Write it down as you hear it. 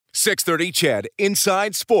6:30 CHED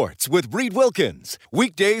Inside Sports with Reid Wilkins.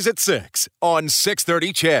 Weekdays at 6 on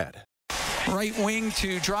 6:30 CHED. Right wing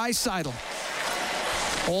to Draisaitl.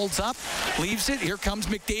 Holds up, leaves it. Here comes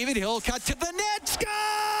McDavid. He'll cut to the net. Scores!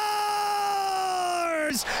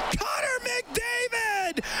 Connor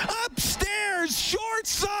McDavid! Upstairs, short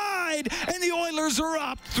side, and the Oilers are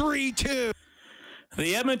up 3-2.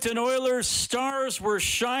 The Edmonton Oilers stars were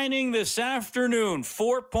shining this afternoon.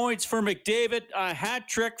 4 points for McDavid, a hat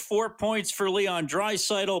trick, 4 points for Leon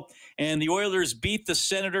Draisaitl, and the Oilers beat the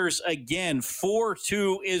Senators again.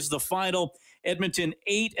 4-2 is the final. Edmonton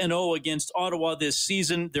 8-0 against Ottawa this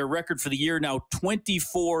season. Their record for the year now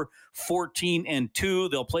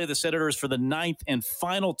 24-14-2. They'll play the Senators for the 9th and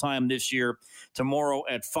final time this year tomorrow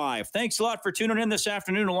at 5. Thanks a lot for tuning in this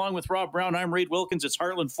afternoon along with Rob Brown. I'm Reid Wilkins. It's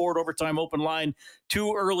Heartland Ford Overtime Open Line.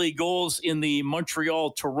 2 early goals in the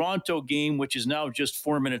Montreal-Toronto game, which is now just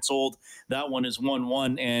 4 minutes old. That one is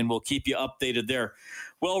 1-1, and we'll keep you updated there.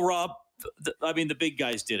 Well, Rob, the big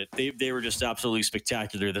guys did it. They were just absolutely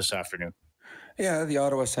spectacular this afternoon. Yeah, the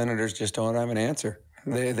Ottawa Senators just don't have an answer.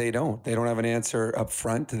 They don't. They don't have an answer up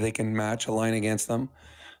front. They can match a line against them.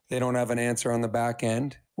 They don't have an answer on the back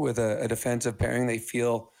end with a defensive pairing they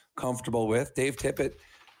feel comfortable with. Dave Tippett,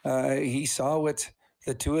 he saw what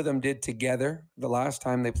the two of them did together the last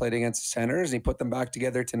time they played against the Senators. And he put them back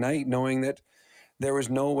together tonight, knowing that there was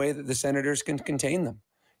no way that the Senators can contain them.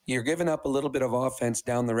 You're giving up a little bit of offense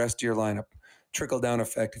down the rest of your lineup. Trickle-down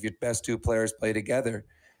effect if your best two players play together.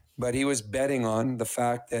 But he was betting on the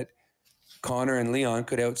fact that Connor and Leon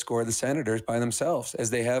could outscore the Senators by themselves, as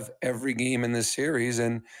they have every game in this series,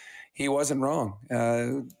 and he wasn't wrong.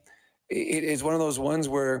 It is one of those ones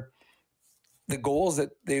where the goals that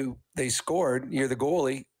they scored, you're the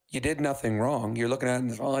goalie, you did nothing wrong. You're looking at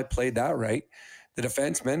it and, I played that right. The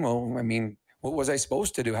defenseman, what was I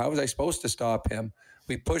supposed to do? How was I supposed to stop him?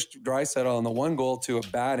 We pushed Draisaitl on the one goal to a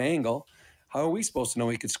bad angle. How are we supposed to know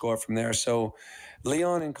he could score from there? So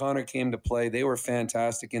Leon and Connor came to play. They were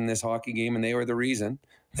fantastic in this hockey game, and they were the reason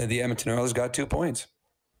that the Edmonton Oilers got 2 points.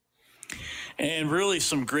 And really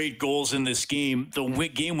some great goals in this game. The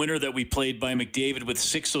game winner that we played by McDavid with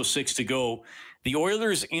 6:06 to go. The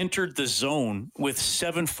Oilers entered the zone with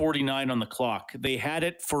 7:49 on the clock. They had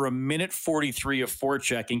it for 1:43 of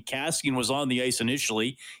forecheck, and Kassian was on the ice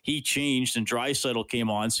initially. He changed, and Draisaitl came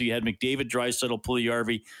on. So you had McDavid, Draisaitl,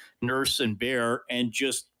 Puljujarvi, Nurse, and Bear, and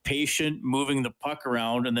just patient moving the puck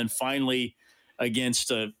around. And then finally, against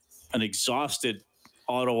an exhausted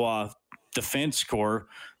Ottawa defense corps,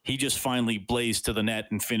 he just finally blazed to the net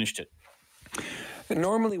and finished it.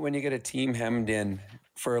 Normally, when you get a team hemmed in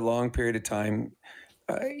for a long period of time,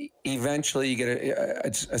 eventually you get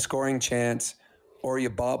a scoring chance or you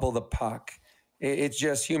bobble the puck. It's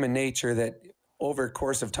just human nature that over a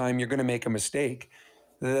course of time, you're going to make a mistake.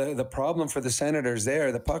 The problem for the Senators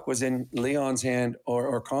there, the puck was in Leon's hand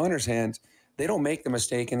or Connor's hand. They don't make the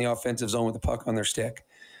mistake in the offensive zone with the puck on their stick.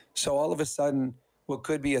 So all of a sudden, what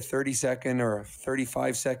could be a 30-second or a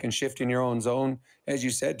 35-second shift in your own zone, as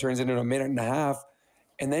you said, turns into a minute and a half,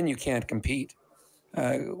 and then you can't compete.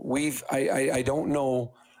 I don't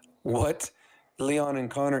know what Leon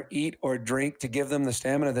and Connor eat or drink to give them the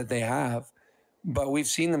stamina that they have, but we've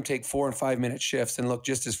seen them take 4 and 5 minute shifts and look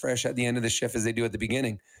just as fresh at the end of the shift as they do at the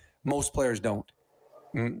beginning. Most players don't.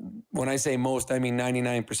 When I say most, I mean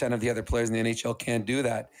 99% of the other players in the NHL can't do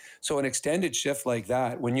that. So an extended shift like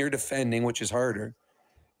that, when you're defending, which is harder,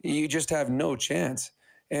 you just have no chance.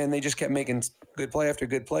 And they just kept making good play after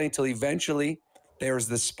good play until eventually there was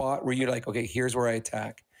the spot where you're like, okay, here's where I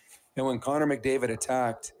attack. And when Connor McDavid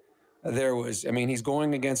attacked, he's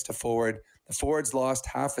going against a forward. The forward's lost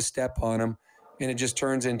half a step on him, and it just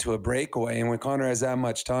turns into a breakaway. And when Connor has that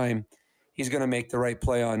much time, he's going to make the right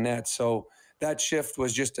play on net. So that shift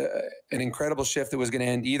was just an incredible shift that was going to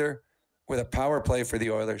end either with a power play for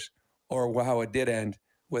the Oilers or how it did end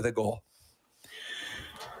with a goal.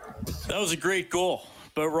 That was a great goal.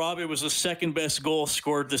 But, Rob, it was the second best goal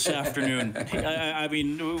scored this afternoon.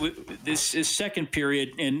 This is second period,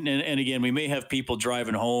 and again, we may have people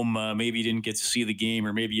driving home. Maybe you didn't get to see the game,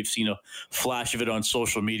 or maybe you've seen a flash of it on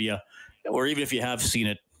social media, or even if you have seen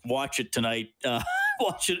it, watch it tonight.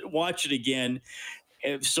 Watch it again.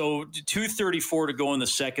 So 2:34 to go in the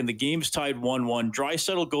second. The game's tied 1-1.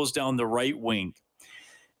 Draisaitl goes down the right wing.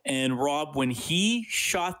 And, Rob, when he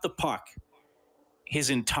shot the puck, his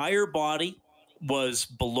entire body was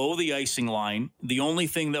below the icing line. The only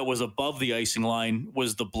thing that was above the icing line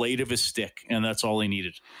was the blade of his stick, and that's all he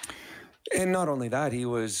needed. And not only that,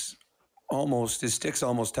 his stick's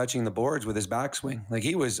almost touching the boards with his backswing. Like,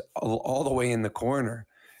 he was all the way in the corner.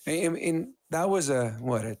 And that was a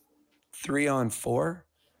 3-on-4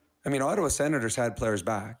 I mean, Ottawa Senators had players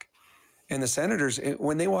back. And the Senators,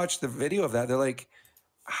 when they watched the video of that, they're like,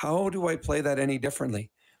 how do I play that any differently?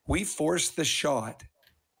 We forced the shot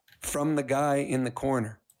from the guy in the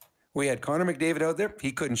corner. We had Connor McDavid out there.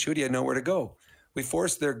 He couldn't shoot. He had nowhere to go. We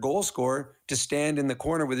forced their goal scorer to stand in the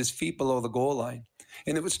corner with his feet below the goal line.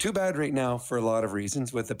 And it was too bad right now for a lot of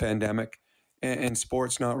reasons with the pandemic and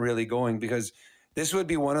sports not really going, because this would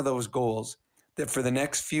be one of those goals that for the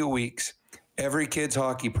next few weeks, every kid's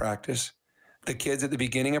hockey practice, the kids at the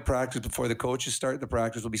beginning of practice before the coaches start the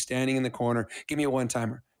practice will be standing in the corner. Give me a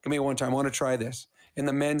one-timer. Give me a one-timer. I want to try this. In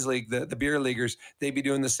the men's league, the beer leaguers, they'd be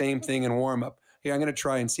doing the same thing in warm-up. Yeah, I'm going to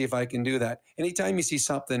try and see if I can do that. Anytime you see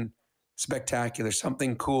something spectacular,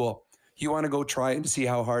 something cool, you want to go try it to see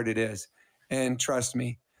how hard it is. And trust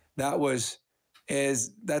me, that's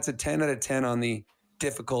a 10 out of 10 on the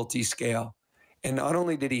difficulty scale. And not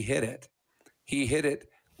only did he hit it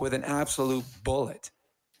with an absolute bullet.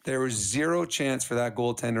 There was zero chance for that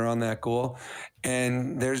goaltender on that goal.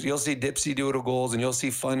 And you'll see dipsy doodle goals, and you'll see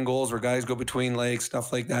fun goals where guys go between legs,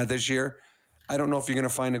 stuff like that this year. I don't know if you're going to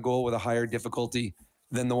find a goal with a higher difficulty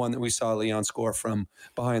than the one that we saw Leon score from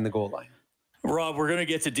behind the goal line. Rob, we're going to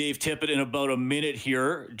get to Dave Tippett in about a minute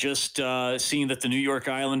here. Just seeing that the New York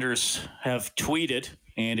Islanders have tweeted,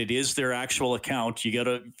 and it is their actual account.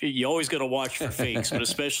 You always got to watch for fakes, but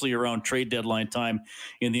especially around trade deadline time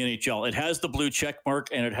in the NHL. It has the blue check mark,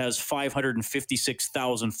 and it has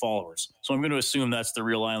 556,000 followers. So I'm going to assume that's the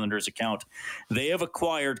real Islanders account. They have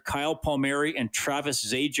acquired Kyle Palmieri and Travis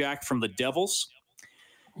Zajac from the Devils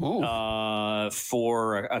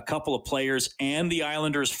for a couple of players, and the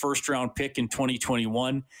Islanders' first-round pick in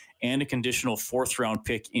 2021 and a conditional fourth-round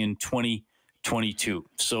pick in 2022.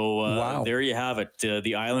 So There you have it.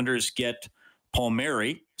 The Islanders get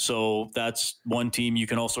Palmieri, so that's one team you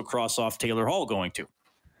can also cross off Taylor Hall going to.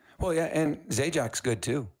 Well, yeah, and Zajac's good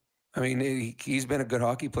too. I mean, he's been a good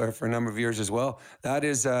hockey player for a number of years as well. That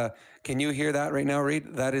is, can you hear that right now,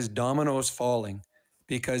 Reid? That is dominoes falling,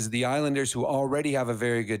 because the Islanders, who already have a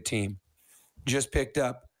very good team, just picked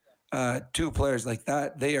up two players like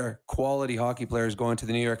that. They are quality hockey players going to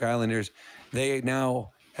the New York Islanders. They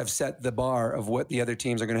now have set the bar of what the other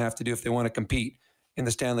teams are going to have to do if they want to compete in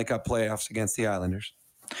the Stanley Cup playoffs against the Islanders.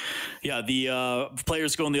 Yeah, the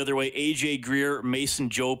players going the other way: AJ Greer, Mason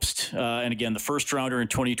Jobst, and again, the first rounder in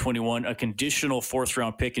 2021, a conditional fourth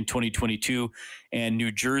round pick in 2022, and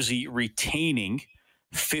New Jersey retaining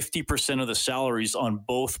 50% of the salaries on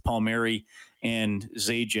both Palmieri and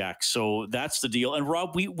Zajac. So that's the deal. And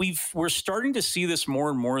Rob, we're starting to see this more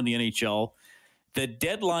and more in the NHL. The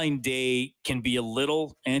deadline day can be a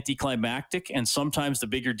little anticlimactic, and sometimes the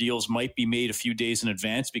bigger deals might be made a few days in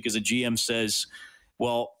advance because a GM says,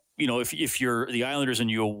 well, you know, if you're the Islanders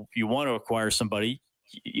and you want to acquire somebody,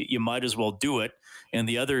 you might as well do it. And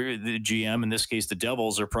the GM, in this case the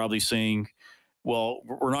Devils, are probably saying, well,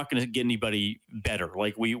 we're not going to get anybody better.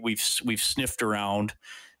 Like we've sniffed around,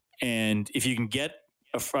 and if you can get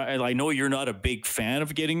I know you're not a big fan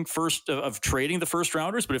of trading the first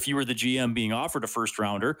rounders, but if you were the GM being offered a first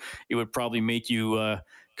rounder, it would probably make you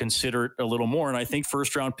consider it a little more. And I think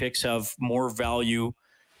first round picks have more value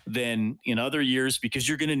than in other years because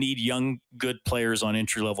you're going to need young, good players on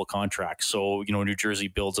entry level contracts. So, you know, New Jersey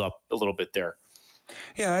builds up a little bit there.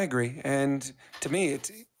 Yeah, I agree. And to me,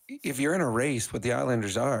 if you're in a race, what the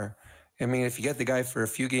Islanders are, I mean, if you get the guy for a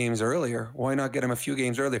few games earlier, why not get him a few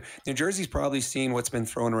games earlier? New Jersey's probably seen what's been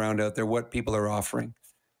thrown around out there, what people are offering. And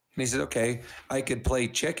he says, okay, I could play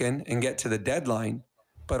chicken and get to the deadline,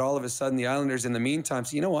 but all of a sudden the Islanders in the meantime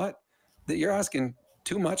say, you know what? You're asking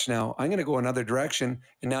too much now. I'm going to go another direction.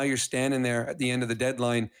 And now you're standing there at the end of the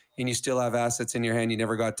deadline and you still have assets in your hand. You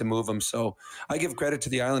never got to move them. So I give credit to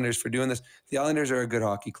the Islanders for doing this. The Islanders are a good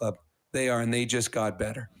hockey club. They are, and they just got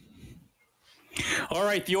better. All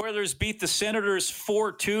right, the Oilers beat the Senators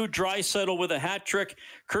 4-2. Draisaitl with a hat trick.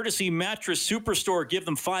 Courtesy Mattress Superstore. Give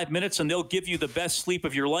them 5 minutes and they'll give you the best sleep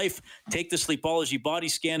of your life. Take the Sleepology body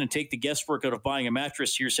scan and take the guesswork out of buying a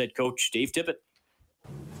mattress. Here's head coach Dave Tippett.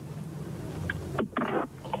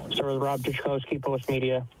 Sir, Rob Duchkowski, Post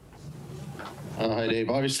Media. Hi, Dave.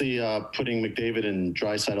 Obviously, putting McDavid and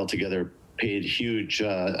Draisaitl together paid huge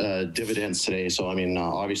dividends today. So, I mean,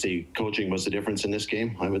 obviously, coaching was the difference in this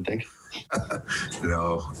game, I would think.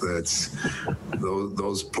 No, that's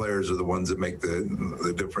those players are the ones that make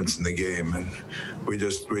the difference in the game. And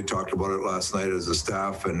we talked about it last night as a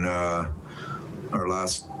staff, and our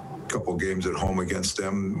last couple games at home against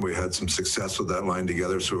them, we had some success with that line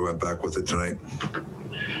together, so we went back with it tonight.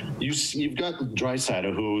 You've got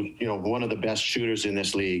Draisaitl, who, you know, one of the best shooters in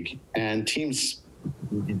this league, and teams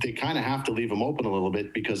they kind of have to leave him open a little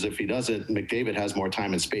bit, because if he doesn't, McDavid has more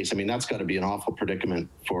time and space. I mean, that's got to be an awful predicament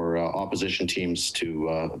for opposition teams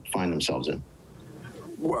to find themselves in.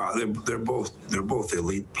 Well, they're both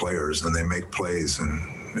elite players, and they make plays, and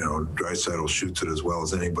Draisaitl shoots it as well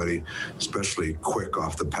as anybody, especially quick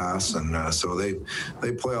off the pass, and so they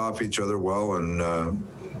play off each other well, and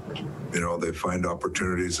they find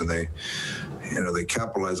opportunities, and they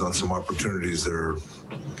capitalize on some opportunities that are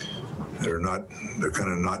they're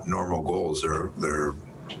kind of not normal goals. They're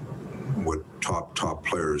what top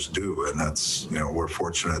players do, and that's we're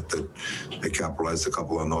fortunate that they capitalized a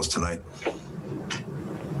couple on those tonight.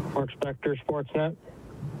 Mark Spector, Sportsnet.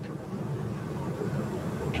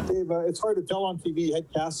 Dave, it's hard to tell on TV. You had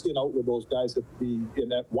Cassian out with those guys at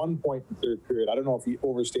one point in the third period. I don't know if he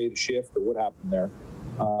overstayed a shift or what happened there.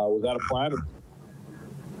 Was that a plan?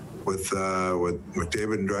 With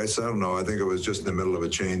McDavid and Draisaitl? No, I think it was just in the middle of a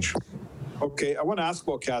change. Okay, I want to ask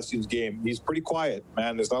about Cassian's game. He's pretty quiet,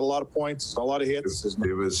 man. There's not a lot of points, not a lot of hits.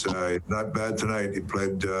 He was not bad tonight. He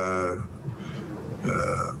played.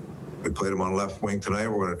 We played him on left wing tonight.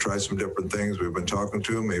 We're going to try some different things. We've been talking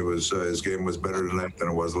to him. His game was better tonight than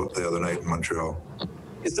it was the other night in Montreal.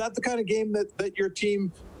 Is that the kind of game that your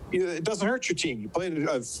team? It doesn't hurt your team. You played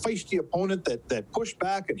a feisty opponent that pushed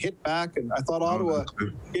back and hit back, and I thought Ottawa.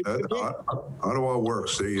 Ottawa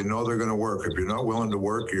works. They're going to work. If you're not willing to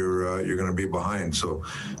work, you're going to be behind. So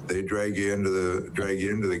they drag you into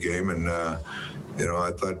the game, and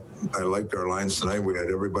I thought I liked our lines tonight. We had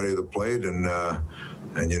everybody that played, and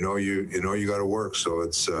you got to work. So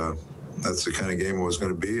it's that's the kind of game it was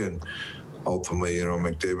going to be, and ultimately,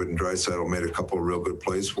 McDavid and Draisaitl made a couple of real good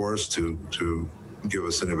plays for us to give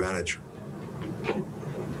us an advantage.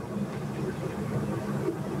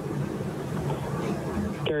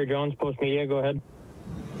 Terry Jones, Post Media, go ahead.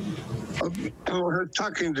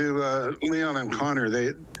 Talking to Leon and Connor,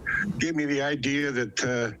 they gave me the idea that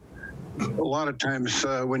a lot of times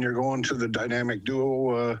when you're going to the dynamic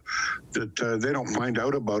duo, that they don't find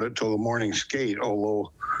out about it till the morning skate,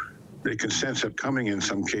 although they can sense it coming in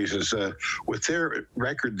some cases. With their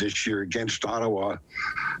record this year against Ottawa,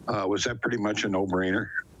 was that pretty much a no-brainer?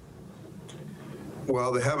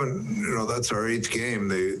 Well, they haven't, that's our 8th game.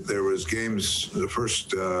 There was games, the first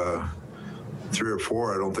 3 or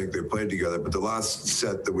 4, I don't think they played together, but the last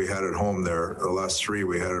set that we had at home there, the last 3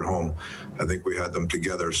 we had at home, I think we had them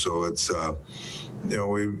together. So it's,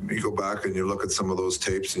 you go back and you look at some of those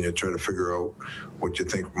tapes and you try to figure out what you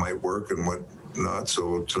think might work and what not.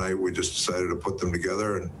 So tonight we just decided to put them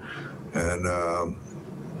together, and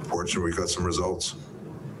fortunately we got some results.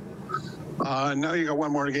 Now you got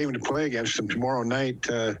one more game to play against them tomorrow night.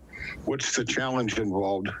 What's the challenge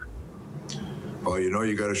involved? Well,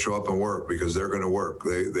 you got to show up and work, because they're going to work.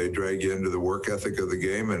 They drag you into the work ethic of the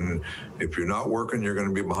game, and if you're not working, you're going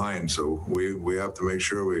to be behind. So we have to make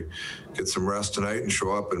sure we get some rest tonight and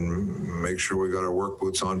show up and make sure we got our work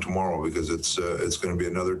boots on tomorrow, because it's going to be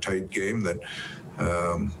another tight game that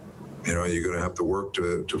you're going to have to work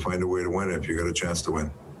to find a way to win if you got a chance to win.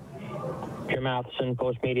 Jim Matheson,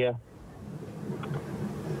 Post Media.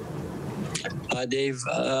 Dave,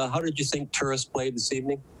 how did you think Tourist played this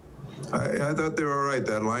evening? I thought they were all right.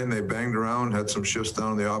 That line, they banged around, had some shifts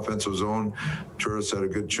down in the offensive zone. Tourist had a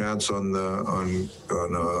good chance on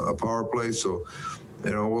a power play. So,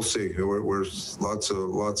 we'll see. We're lots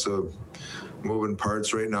of moving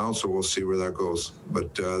parts right now, so we'll see where that goes.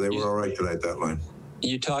 But they were all right tonight, that line.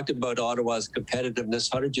 You talked about Ottawa's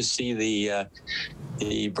competitiveness. How did you see the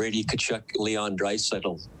Brady Tkachuk, Leon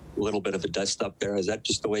Draisaitl, a little bit of a dust up there? Is that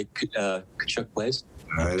just the way Tkachuk plays?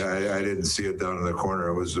 I didn't see it down in the corner.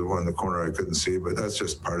 It was the one in the corner I couldn't see, but that's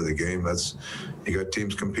just part of the game. You got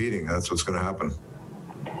teams competing. That's what's going to happen.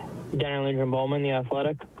 Daniel Nugent-Bowman, The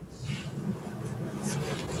Athletic.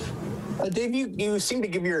 Dave, you seem to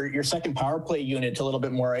give your second power play unit a little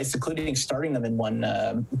bit more ice, including starting them in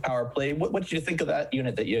one power play. What did you think of that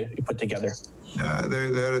unit that you put together?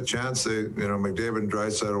 They had a chance. McDavid and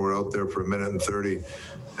Draisaitl were out there for 1 minute and 30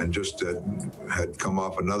 and just had come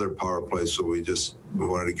off another power play, so we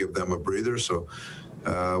wanted to give them a breather. So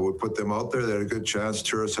we put them out there. They had a good chance.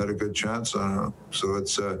 Tourist had a good chance. So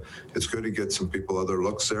it's good to get some people other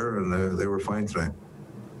looks there, and they were fine tonight.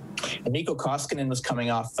 And Mikko Koskinen was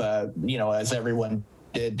coming off, as everyone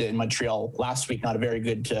did in Montreal last week, not a very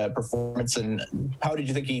good performance. And how did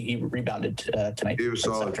you think he rebounded tonight? He was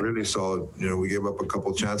solid, really solid. We gave up a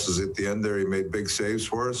couple chances at the end there. He made big saves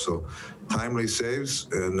for us, so timely saves.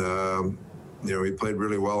 And, he played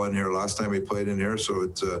really well in here last time he played in here.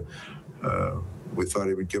 So we thought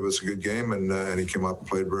he would give us a good game, and he came up and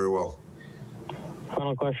played very well.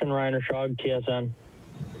 Final question, Ryan Rishaug, TSN.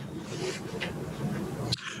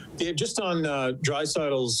 McDavid, just on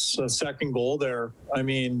Draisaitl's second goal there, I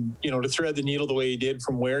mean, to thread the needle the way he did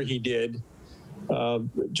from where he did,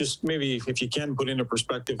 just maybe if you can put into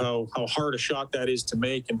perspective how hard a shot that is to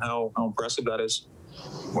make and how impressive that is.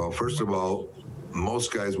 Well, first of all,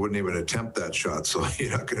 most guys wouldn't even attempt that shot, so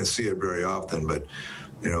you're not going to see it very often. But,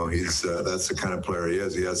 he's that's the kind of player he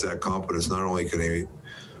is. He has that confidence. Not only can he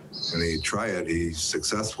try it, he's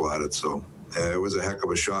successful at it. So it was a heck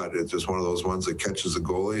of a shot. It's just one of those ones that catches the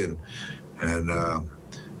goalie and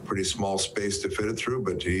pretty small space to fit it through,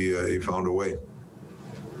 but he found a way.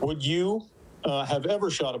 Would you have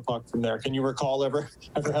ever shot a puck from there? Can you recall ever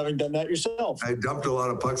having done that yourself? I dumped a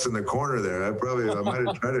lot of pucks in the corner there. I might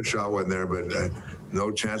have tried to shot one there, but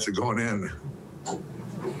no chance of going in.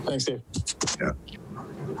 Thanks, Dave. Yeah.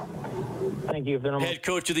 Thank you. Head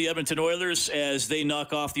coach of the Edmonton Oilers as they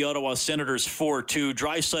knock off the Ottawa Senators 4-2.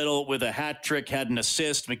 Draisaitl with a hat trick had an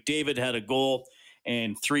assist. McDavid had a goal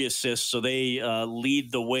and 3 assists. So they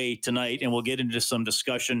lead the way tonight. And we'll get into some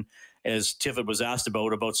discussion, as Tiffin was asked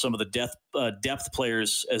about some of the depth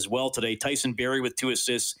players as well today. Tyson Barrie with 2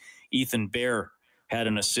 assists. Ethan Bear had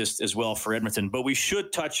an assist as well for Edmonton. But we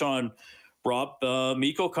should touch on, Rob,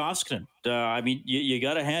 Mikko Koskinen. I mean, you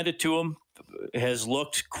got to hand it to him. Has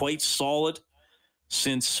looked quite solid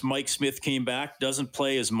since Mike Smith came back. Doesn't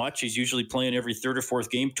play as much. He's usually playing every third or fourth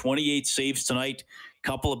game. 28 saves tonight.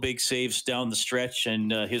 Couple of big saves down the stretch,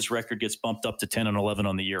 and his record gets bumped up to 10-11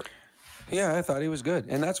 on the year. Yeah, I thought he was good.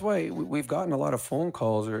 And that's why we've gotten a lot of phone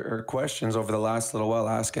calls or questions over the last little while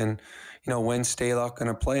asking, when's Stalock going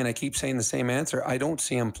to play? And I keep saying the same answer. I don't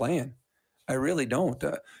see him playing. I really don't.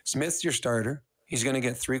 Smith's your starter. He's going to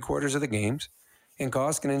get 3/4 of the games. And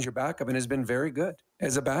Koskinen's your backup and has been very good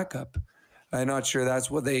as a backup. I'm not sure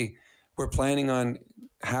that's what they were planning on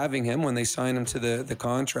having him when they signed him to the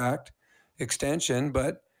contract extension,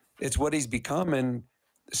 but it's what he's become. And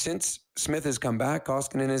since Smith has come back,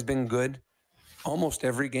 Koskinen has been good almost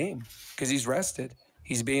every game because he's rested.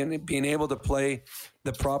 He's being able to play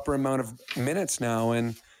the proper amount of minutes now.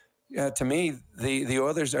 And to me, the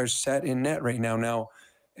Oilers are set in net right now. Now,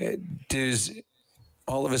 does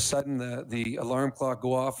all of a sudden the alarm clock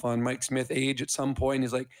go off on Mike Smith age at some point?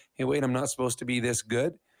 He's like, hey, wait, I'm not supposed to be this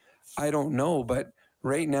good. I don't know. But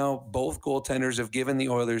right now, both goaltenders have given the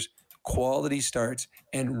Oilers quality starts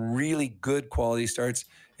and really good quality starts.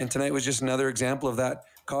 And tonight was just another example of that.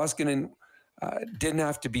 Koskinen didn't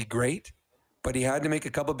have to be great, but he had to make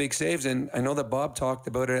a couple big saves. And I know that Bob talked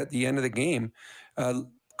about it at the end of the game.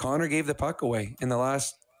 Connor gave the puck away in the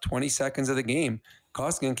last 20 seconds of the game.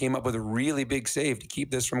 Koskinen came up with a really big save to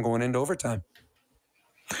keep this from going into overtime.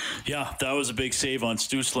 Yeah, that was a big save on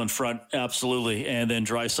Stützle in front, absolutely. And then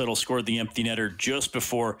Draisaitl scored the empty netter just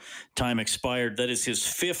before time expired. That is his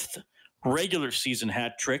 5th regular season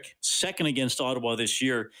hat trick, 2nd against Ottawa this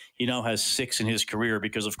year. He now has 6 in his career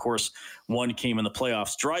because, of course, 1 came in the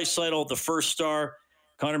playoffs. Draisaitl, the 1st star.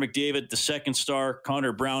 Connor McDavid, the 2nd star.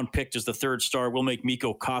 Connor Brown picked as the 3rd star. We'll make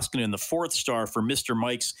Mikko Koskinen the 4th star for Mr.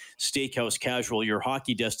 Mike's Steakhouse Casual, your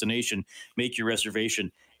hockey destination. Make your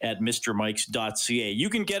reservation at mrmikes.ca. You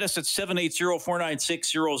can get us at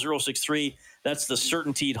 780-496-0063. That's the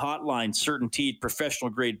Certainteed hotline. Certainteed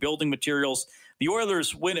professional-grade building materials. The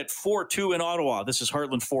Oilers win at 4-2 in Ottawa. This is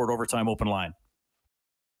Heartland Ford Overtime Open Line.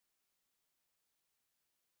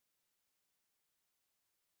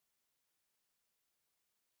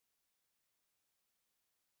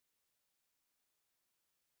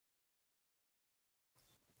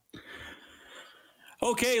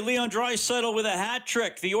 Okay, Leon Draisaitl with a hat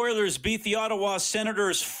trick. The Oilers beat the Ottawa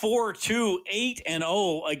Senators 4-2,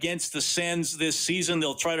 8-0 against the Sens this season.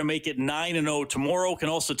 They'll try to make it 9-0 tomorrow. Can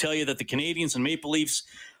also tell you that the Canadiens and Maple Leafs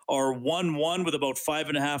are 1-1 with about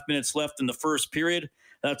 5.5 minutes left in the first period.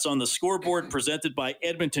 That's on the scoreboard, presented by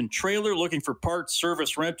Edmonton Trailer. Looking for parts,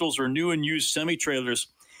 service, rentals, or new and used semi-trailers,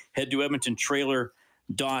 head to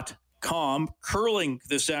edmontontrailer.com. Curling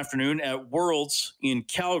this afternoon at Worlds in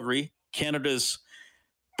Calgary. Canada's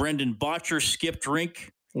Brendan Botcher skipped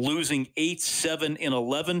rink, losing 8-7 in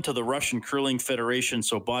 11 to the Russian Curling Federation.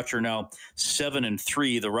 So Botcher now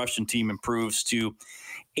 7-3. The Russian team improves to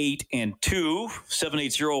 8-2.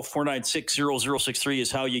 780-496-0063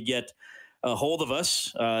 is how you get a hold of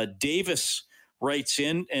us. Davis writes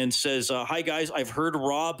in and says, hi guys, I've heard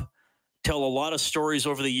Rob tell a lot of stories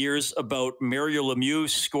over the years about Mario Lemieux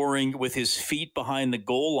scoring with his feet behind the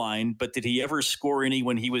goal line, but did he ever score any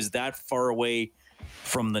when he was that far away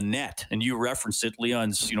from the net? And you referenced it.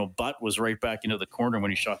 Leon's, butt was right back into the corner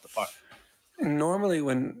when he shot the puck. Normally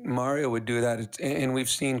when Mario would do that, and we've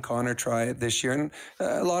seen Connor try it this year, and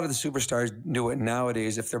a lot of the superstars do it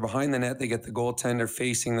nowadays. If they're behind the net, they get the goaltender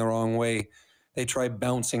facing the wrong way. they try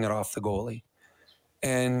bouncing it off the goalie.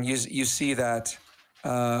 And you see that,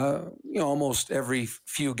 almost every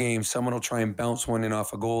few games, someone will try and bounce one in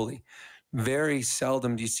off a goalie. Very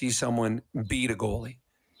seldom do you see someone beat a goalie.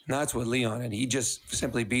 And that's what Leon did. He just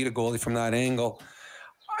simply beat a goalie from that angle.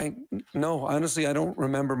 Honestly, I don't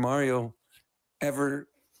remember Mario ever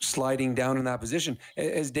sliding down in that position.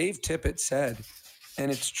 As Dave Tippett said, and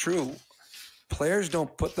it's true, players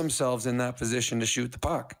don't put themselves in that position to shoot the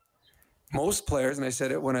puck. Most players, and I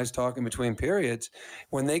said it when I was talking between periods,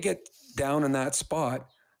 when they get down in that spot,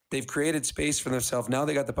 they've created space for themselves. Now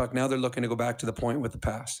they got the puck. Now they're looking to go back to the point with the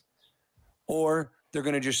pass. Or they're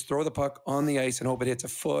going to just throw the puck on the ice and hope it hits a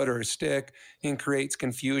foot or a stick and creates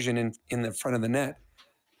confusion in the front of the net.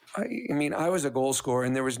 I was a goal scorer,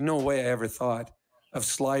 and there was no way I ever thought of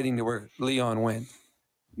sliding to where Leon went.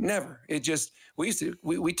 Never. It just,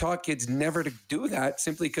 we taught kids never to do that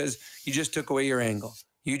simply because you just took away your angle.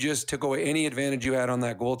 You just took away any advantage you had on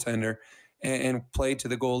that goaltender and played to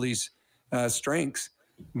the goalie's strengths.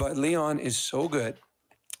 But Leon is so good,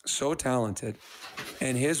 so talented,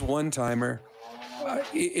 and his one-timer,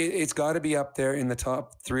 it's got to be up there in the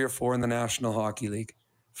top 3 or 4 in the National Hockey League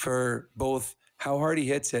for both how hard he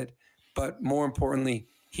hits it, but more importantly,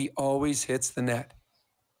 he always hits the net.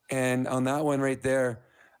 And on that one right there,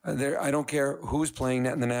 I don't care who's playing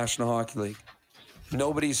net in the National Hockey League.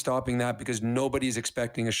 Nobody's stopping that because nobody's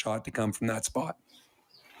expecting a shot to come from that spot.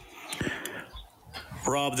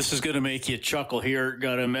 Rob, this is going to make you chuckle here.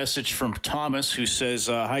 Got a message from Thomas who says,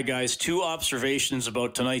 hi, guys. 2 observations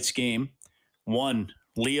about tonight's game. 1,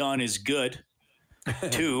 Leon is good.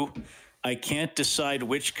 2, I can't decide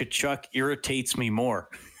which Tkachuk irritates me more.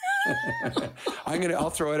 I'll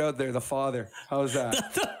throw it out there. The father. How's that?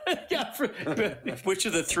 Yeah. Which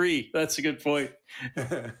of the 3? That's a good point.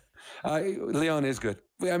 Leon is good.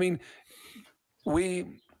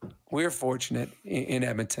 We're fortunate in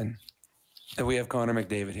Edmonton that we have Connor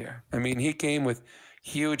McDavid here. He came with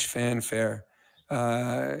huge fanfare.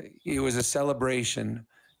 It was a celebration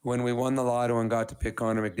when we won the lotto and got to pick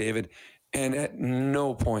Connor McDavid. And at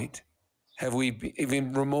no point have we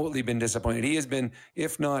even remotely been disappointed. He has been,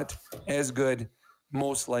 if not as good,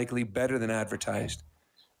 most likely better than advertised.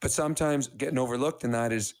 But sometimes getting overlooked in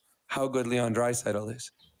that is how good Leon Draisaitl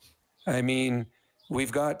is.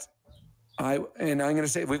 We've got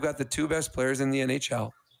the 2 best players in the NHL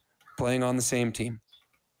playing on the same team.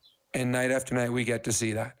 And night after night, we get to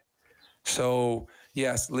see that. So,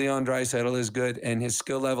 yes, Leon Draisaitl is good, and his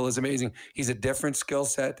skill level is amazing. He's a different skill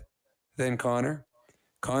set than Connor.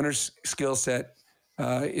 Connor's skill set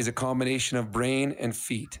is a combination of brain and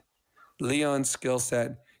feet. Leon's skill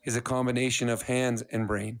set is a combination of hands and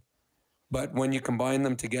brain. But when you combine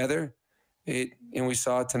them together, and we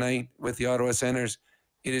saw it tonight with the Ottawa Senators,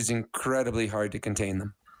 it is incredibly hard to contain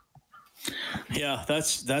them. Yeah,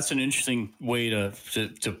 that's an interesting way to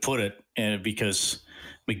put it, and because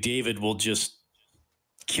McDavid will just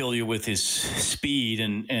kill you with his speed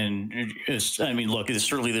and look,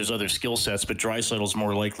 certainly there's other skill sets, but Draisaitl's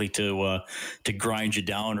more likely to grind you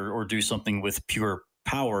down or do something with pure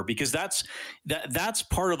power, because that's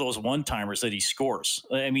part of those one-timers that he scores.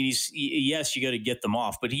 Yes, you got to get them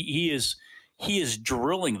off, but he is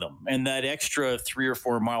drilling them, and that extra 3 or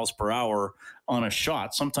 4 miles per hour on a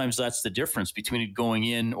shot, sometimes that's the difference between it going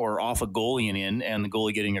in or off a goalie and in, and the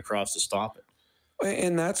goalie getting across to stop it.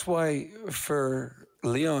 And that's why for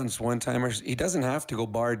Leon's one-timers, he doesn't have to go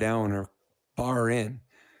bar down or bar in,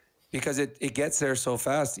 because it gets there so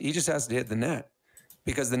fast. He just has to hit the net,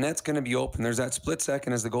 because the net's going to be open. There's that split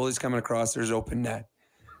second as the goalie's coming across, there's open net.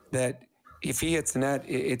 That if he hits the net,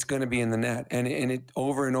 it's going to be in the net, and it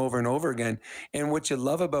over and over and over again. And what you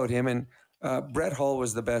love about him, and Brett Hull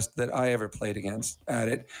was the best that I ever played against at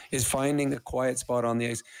it, is finding a quiet spot on the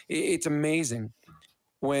ice. It's amazing.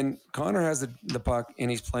 When Connor has the puck and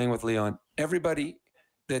he's playing with Leon, everybody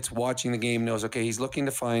that's watching the game knows, okay, he's looking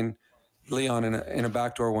to find Leon in a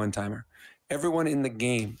backdoor one-timer. Everyone in the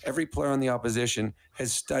game, every player on the opposition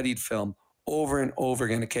has studied film over and over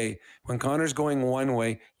again. Okay, when Connor's going one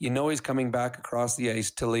way, you know he's coming back across the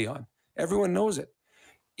ice to Leon. Everyone knows it.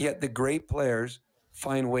 Yet the great players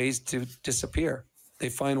find ways to disappear. They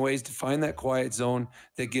find ways to find that quiet zone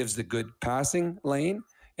that gives the good passing lane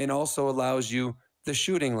and also allows you the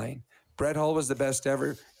shooting lane. Brett Hull was the best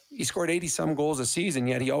ever. He scored 80-some goals a season,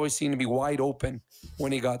 yet he always seemed to be wide open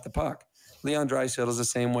when he got the puck. Leon Draisaitl is the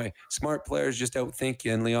same way. Smart players just outthink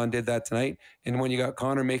you, and Leon did that tonight. And when you got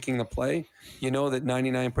Connor making the play, you know that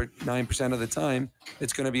 99% of the time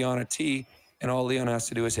it's going to be on a tee, and all Leon has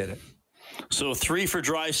to do is hit it. So 3 for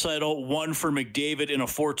Draisaitl, 1 for McDavid in a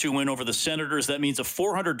 4-2 win over the Senators. That means a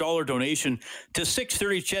 $400 donation to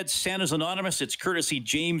 630 CHED Santa's Anonymous. It's courtesy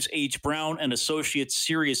James H. Brown and Associates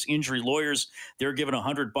Serious Injury Lawyers. They're given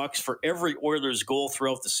 $100 for every Oilers goal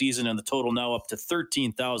throughout the season, and the total now up to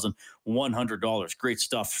 $13,100. Great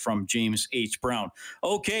stuff from James H. Brown.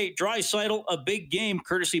 Okay, Draisaitl, a big game,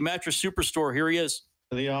 courtesy Mattress Superstore. Here he is.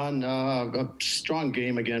 Leon, a strong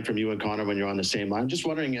game again from you and Connor when you're on the same line. Just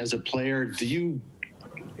wondering, as a player, do you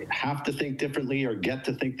have to think differently or get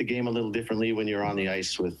to think the game a little differently when you're on the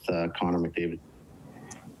ice with Connor McDavid?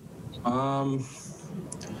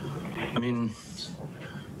 I mean,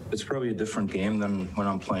 it's probably a different game than when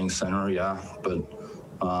I'm playing center, yeah. But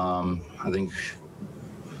I think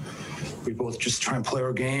we both just try and play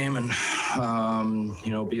our game and,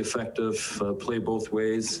 be effective, play both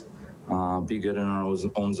ways. Be good in our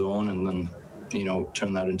own zone, and then,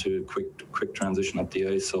 turn that into a quick transition up the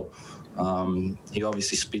ice. So he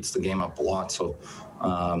obviously speeds the game up a lot. So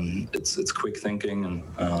it's quick thinking, and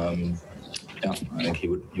I think he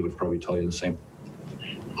would probably tell you the same.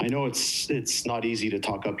 I know it's not easy to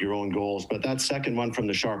talk up your own goals, but that second one from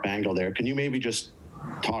the sharp angle there, can you maybe just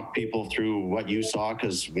talk people through what you saw?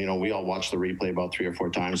 Because we all watched the replay about 3 or 4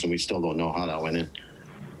 times, and we still don't know how that went in.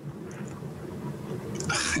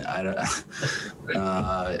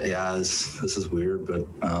 This is weird, but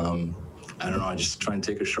I don't know. I just try and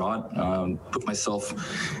take a shot, put myself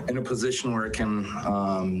in a position where I can,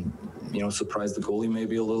 surprise the goalie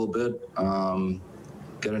maybe a little bit,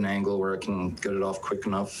 get an angle where I can get it off quick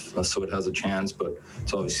enough so it has a chance. But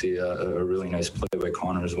it's obviously a really nice play by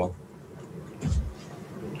Connor as well.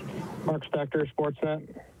 Mark Spector, Sportsnet.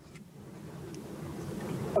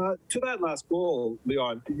 To that last goal,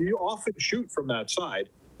 Leon, you often shoot from that side.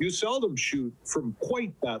 You seldom shoot from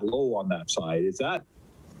quite that low on that side. Is that,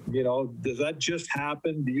 does that just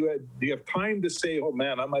happen? Do you have time to say, oh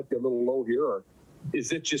man, I might be a little low here, or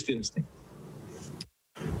is it just instinct?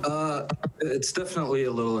 It's definitely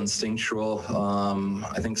a little instinctual.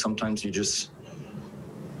 I think sometimes you just,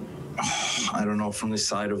 I don't know, from the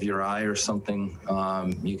side of your eye or something,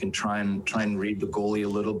 you can try and read the goalie a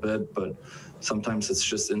little bit, but sometimes it's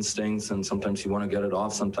just instincts, and sometimes you want to get it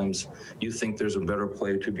off. Sometimes you think there's a better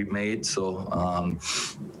play to be made. So,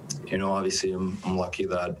 obviously I'm lucky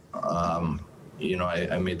that,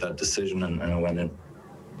 I made that decision and I went in.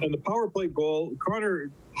 And the power play goal,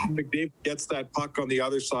 Connor McDavid gets that puck on the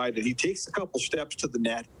other side, and he takes a couple steps to the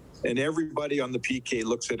net, and everybody on the PK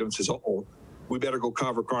looks at him and says, uh-oh, we better go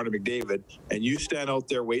cover Connor McDavid. And you stand out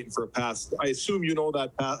there waiting for a pass. I assume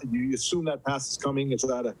that pass, you assume that pass is coming. Is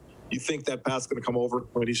that you think that pass is going to come over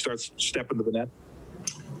when he starts stepping to the net?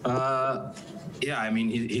 Yeah, I mean,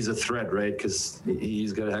 he's a threat, right? Because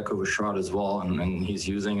he's got a heck of a shot as well, and he's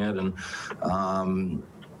using it. And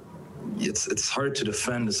it's hard to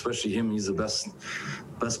defend, especially him. He's the best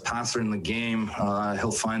passer in the game.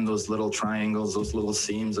 He'll find those little triangles, those little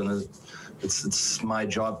seams, and it's my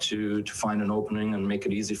job to find an opening and make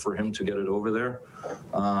it easy for him to get it over there.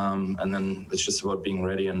 And then it's just about being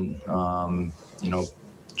ready and,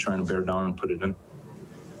 trying to bear down and put it in.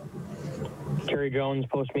 Terry Jones,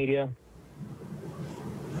 Post Media.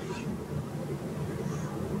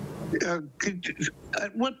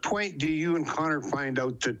 At what point do you and Connor find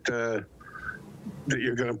out that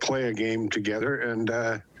you're going to play a game together, and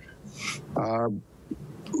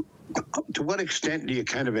to what extent do you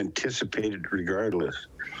kind of anticipate it regardless?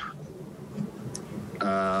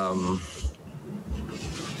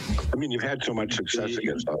 I mean, you've had so much success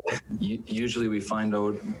against us. Usually we find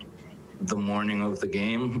out the morning of the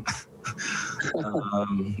game.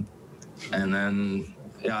 And then,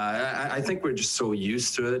 I think we're just so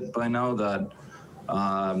used to it by now that,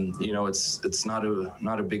 it's not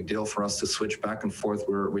a big deal for us to switch back and forth.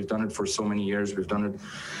 We've done it for so many years. We've done it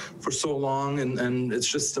for so long, and it's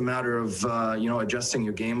just a matter of, adjusting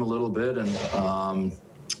your game a little bit. And,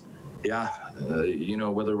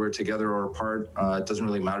 whether we're together or apart, it doesn't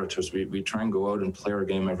really matter to us. We try and go out and play our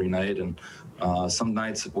game every night, and some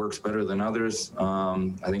nights it works better than others.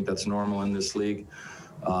 I think that's normal in this league.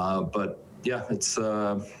 But yeah, it's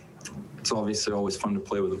obviously always fun to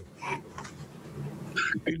play with him.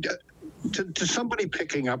 To somebody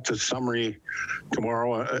picking up the summary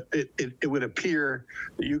tomorrow, it would appear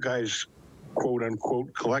that you guys, quote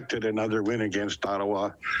unquote, collected another win against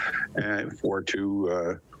Ottawa,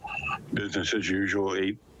 4-2, business as usual,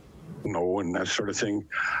 8-0, and that sort of thing.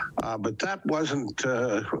 But that wasn't.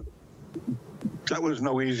 That was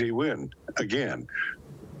no easy win again.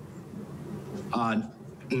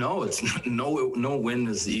 No, it's no win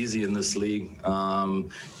is easy in this league.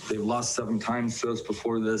 They've lost 7 times to us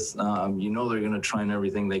before this. They're going to try and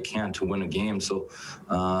everything they can to win a game. So,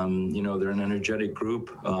 they're an energetic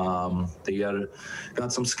group. They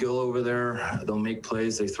got some skill over there. They'll make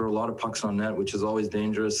plays. They throw a lot of pucks on net, which is always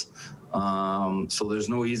dangerous. So there's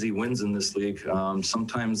no easy wins in this league.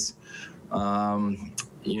 Sometimes,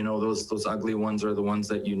 those ugly ones are the ones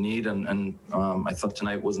that you need. And I thought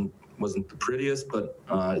tonight wasn't the prettiest, but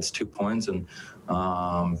it's 2 points, and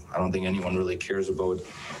I don't think anyone really cares about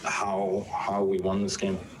how we won this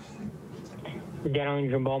game.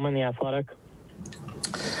 Daniel Bowman, The Athletic.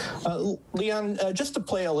 Leon, just to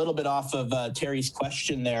play a little bit off of Terry's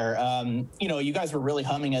question there, you guys were really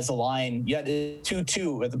humming as a line. You had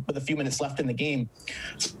 2-2 with a few minutes left in the game.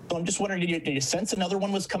 So I'm just wondering, did you sense another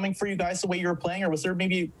one was coming for you guys the way you were playing, or was there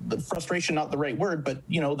maybe the frustration, not the right word, but,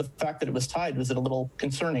 the fact that it was tied, was it a little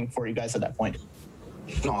concerning for you guys at that point?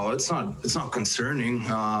 No, it's not concerning.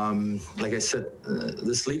 Like I said,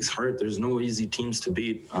 this league's hard. There's no easy teams to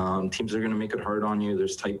beat. Teams are going to make it hard on you.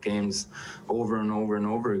 There's tight games over and over and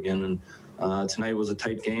over again. And tonight was a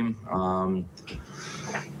tight game.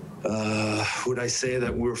 Would I say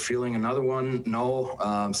that we're feeling another one? No.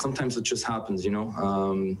 Sometimes it just happens,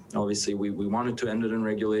 Obviously, we wanted to end it in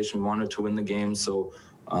regulation. We wanted to win the game. So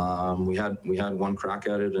we had one crack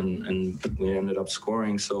at it, and we ended up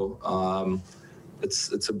scoring. So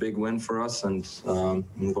it's a big win for us, and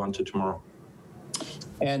move on to tomorrow.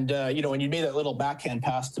 And when you made that little backhand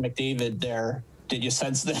pass to McDavid there, did you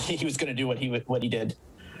sense that he was going to do what he did?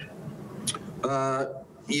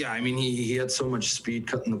 Yeah, I mean, he had so much speed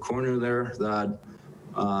cutting the corner there that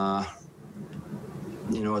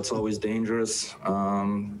it's always dangerous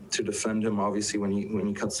to defend him. Obviously, when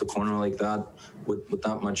he cuts the corner like that with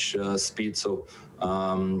that much speed, so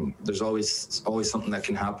there's always something that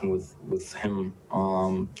can happen with him.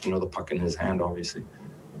 The puck in his hand, obviously.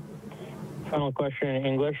 Final question in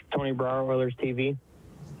English. Tony Brower, Oilers TV.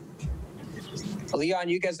 Leon,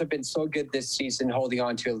 you guys have been so good this season holding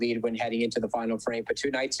on to a lead when heading into the final frame. But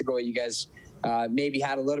 2 nights ago, you guys maybe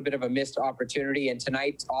had a little bit of a missed opportunity. And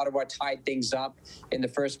tonight, Ottawa tied things up in the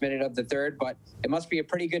first minute of the third. But it must be a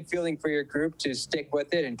pretty good feeling for your group to stick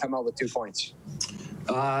with it and come out with 2 points.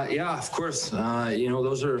 Yeah, of course.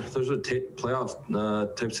 Those are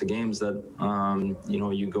playoff types of games that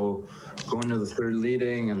you go into the third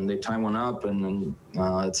leading and they tie one up, and then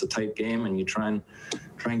it's a tight game and you try and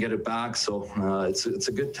get it back. So it's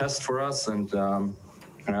a good test for us, and gonna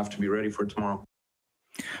have to be ready for tomorrow.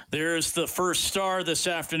 There's the first star this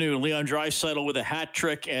afternoon. Leon Draisaitl with a hat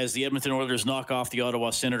trick as the Edmonton Oilers knock off the Ottawa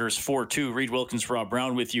Senators 4-2. Reid Wilkins, Rob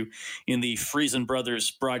Brown with you in the Friesen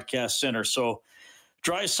Brothers Broadcast Center. So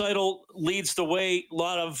Draisaitl leads the way. A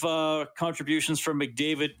lot of contributions from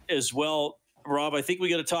McDavid as well. Rob, I think we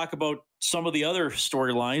got to talk about some of the other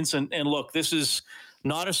storylines. And look, this is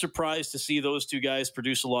not a surprise to see those 2 guys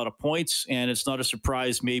produce a lot of points, and it's not a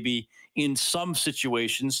surprise maybe in some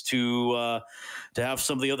situations to have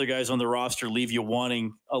some of the other guys on the roster leave you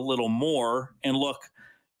wanting a little more. And look,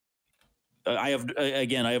 I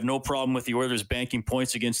have no problem with the Oilers banking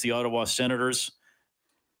points against the Ottawa Senators.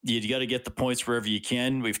 You got to get the points wherever you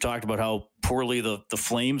can. We've talked about how poorly the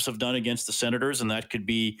Flames have done against the Senators, and that could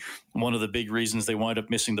be one of the big reasons they wind up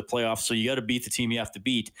missing the playoffs. So you got to beat the team you have to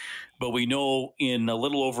beat. But we know in a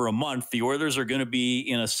little over a month, the Oilers are going to be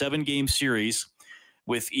in a 7-game series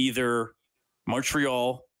with either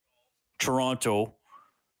Montreal, Toronto,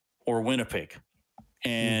 or Winnipeg.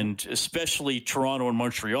 And especially Toronto and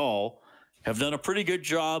Montreal have done a pretty good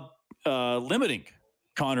job limiting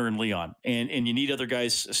Connor and Leon, and you need other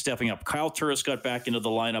guys stepping up. Kyle Turris got back into the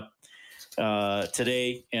lineup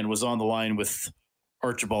today and was on the line with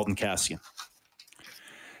Archibald and Cassian.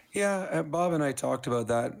 Yeah, Bob and I talked about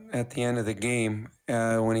that at the end of the game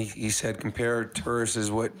when he said compare Turris as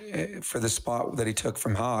for the spot that he took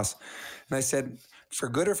from Haas. And I said, for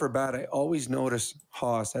good or for bad, I always notice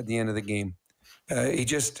Haas at the end of the game.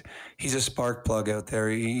 He's a spark plug out there.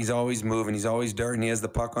 He's always moving. He's always darting. He has the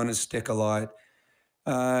puck on his stick a lot.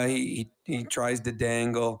 He tries to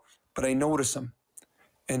dangle, but I notice him.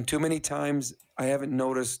 And too many times I haven't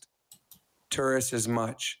noticed Turris as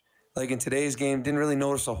much. Like in today's game, didn't really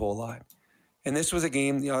notice a whole lot. And this was a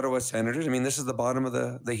game, the Ottawa Senators, this is the bottom of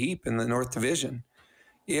the heap in the North Division.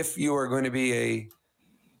 If you are going to be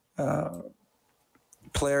a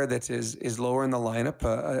player that is lower in the lineup,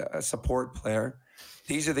 a support player,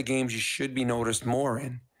 these are the games you should be noticed more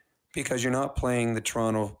in. Because you're not playing the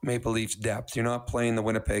Toronto Maple Leafs depth. You're not playing the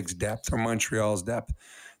Winnipeg's depth or Montreal's depth.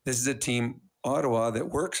 This is a team, Ottawa, that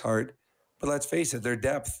works hard. But let's face it, their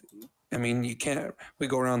depth I mean, you can't. We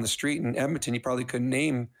go around the street in Edmonton, you probably couldn't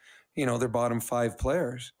name, their bottom 5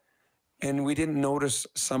 players, and we didn't notice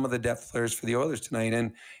some of the depth players for the Oilers tonight.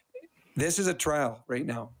 And this is a trial right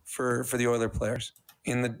now for the Oiler players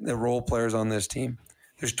in the role players on this team.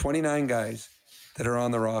 There's 29 guys that are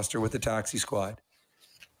on the roster with the taxi squad.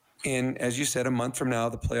 And as you said, a month from now,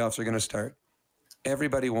 the playoffs are going to start.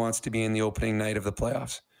 Everybody wants to be in the opening night of the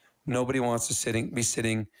playoffs. Nobody wants to be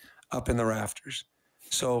sitting up in the rafters.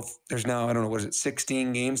 So there's now, I don't know,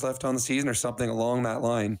 16 games left on the season or something along that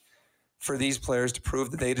line for these players to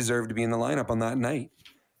prove that they deserve to be in the lineup on that night.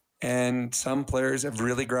 And some players have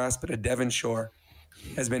really grasped it. Devon Shore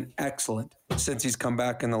has been excellent since he's come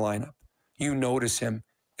back in the lineup. You notice him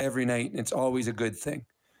every night, and it's always a good thing.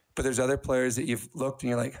 But there's other players that you've looked and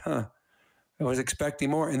you're like, I was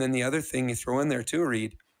expecting more. And then the other thing you throw in there too,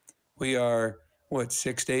 Reid, we are,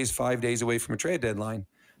 5 days away from a trade deadline.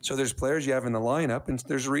 So there's players you have in the lineup, and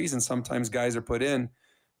there's a reason sometimes guys are put in.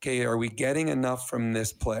 Okay, are we getting enough from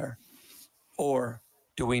this player? Or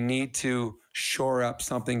do we need to shore up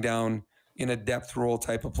something down in a depth role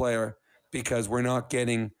type of player because we're not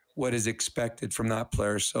getting what is expected from that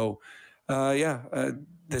player? So,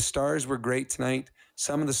 the Stars were great tonight.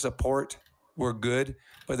 Some of the support were good,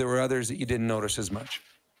 but there were others that you didn't notice as much.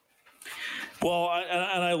 Well,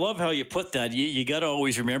 I love how you put that. You got to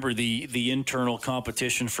always remember the internal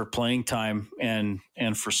competition for playing time and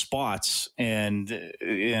for spots, and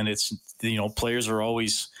it's players are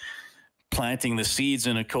always planting the seeds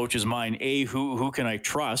in a coach's mind. A, who can I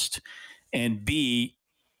trust, and B,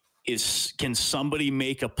 can somebody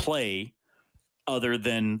make a play other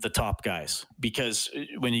than the top guys? Because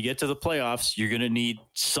when you get to the playoffs, you're going to need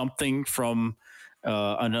something from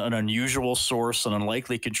an unusual source, an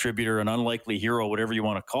unlikely contributor, an unlikely hero, whatever you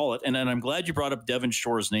want to call it. And I'm glad you brought up Devon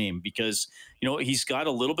Shore's name because, he's got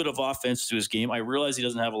a little bit of offense to his game. I realize he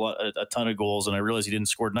doesn't have a ton of goals, and I realize he didn't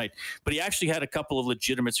score tonight, but he actually had a couple of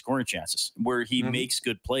legitimate scoring chances where he makes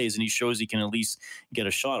good plays and he shows he can at least get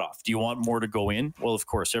a shot off. Do you want more to go in? Well, of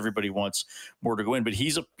course, everybody wants more to go in, but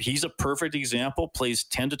he's a perfect example, plays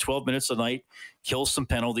 10 to 12 minutes a night, kills some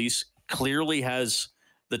penalties, clearly has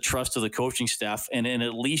the trust of the coaching staff, and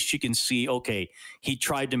at least you can see, okay, he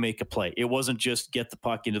tried to make a play. It wasn't just get the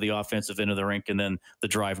puck into the offensive end of the rink and then the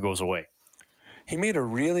drive goes away. He made a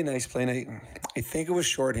really nice play, and I think it was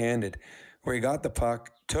shorthanded, where he got the puck,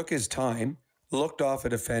 took his time, looked off a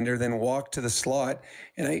defender, then walked to the slot.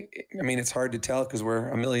 And I mean, it's hard to tell because we're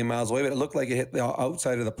a million miles away, but it looked like it hit the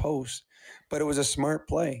outside of the post. But it was a smart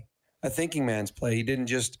play, a thinking man's play. He didn't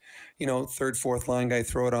just, third, fourth line guy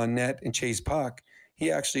throw it on net and chase puck.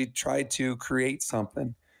 He actually tried to create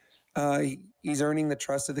something. He's earning the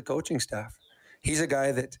trust of the coaching staff. He's a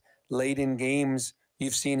guy that late in games,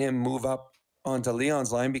 you've seen him move up onto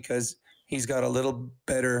Leon's line because he's got a little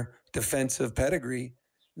better defensive pedigree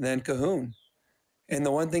than Cahoon. And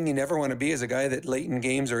the one thing you never want to be is a guy that late in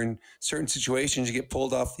games or in certain situations you get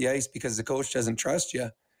pulled off the ice because the coach doesn't trust you,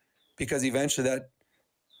 because eventually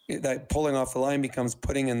that pulling off the line becomes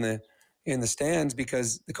putting in the stands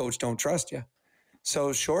because the coach don't trust you.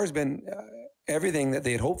 So Shore's been everything that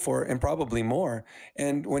they had hoped for and probably more.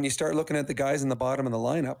 And when you start looking at the guys in the bottom of the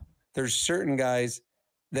lineup, there's certain guys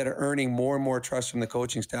that are earning more and more trust from the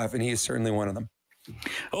coaching staff, and he is certainly one of them.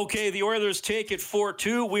 Okay, the Oilers take it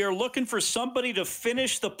 4-2. We are looking for somebody to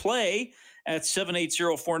finish the play at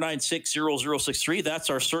 780-496-0063.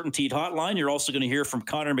 That's our Certainteed hotline. You're also going to hear from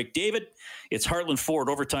Connor McDavid. It's Heartland Ford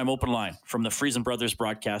Overtime Open Line from the Friesen Brothers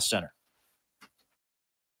Broadcast Center.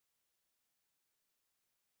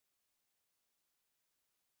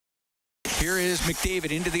 Here is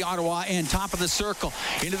McDavid into the Ottawa end, top of the circle,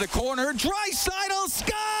 into the corner. Draisaitl scores!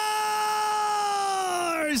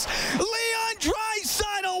 Leon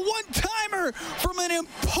Draisaitl, one-timer from an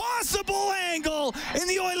impossible angle, and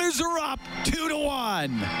the Oilers are up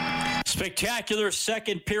 2-1. Spectacular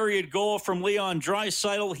second period goal from Leon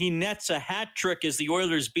Draisaitl. He nets a hat trick as the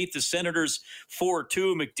Oilers beat the Senators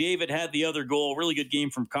 4-2. McDavid had the other goal. Really good game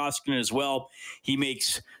from Koskinen as well. He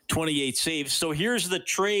makes 28 saves. So here's the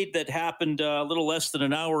trade that happened a little less than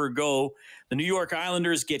an hour ago. The New York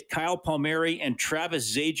Islanders get Kyle Palmieri and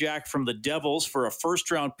Travis Zajac from the Devils for a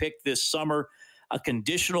first-round pick this summer, a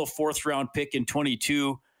conditional fourth-round pick in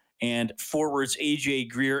 22, and forwards A.J.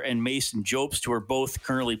 Greer and Mason Jobst, who are both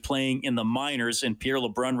currently playing in the minors. And Pierre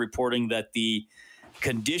LeBrun reporting that the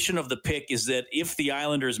condition of the pick is that if the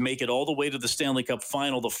Islanders make it all the way to the Stanley Cup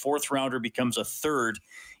final, the fourth rounder becomes a third,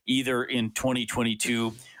 either in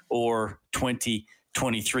 2022 or 2023.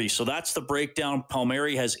 23. So that's the breakdown.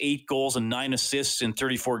 Palmieri has 8 goals and 9 assists in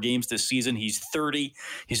 34 games this season. He's 30.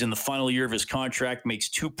 He's in the final year of his contract, makes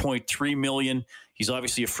 $2.3 million. He's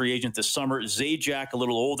obviously a free agent this summer. Zajac, a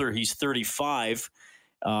little older. He's 35.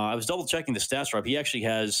 I was double checking the stats, Rob. He actually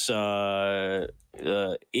has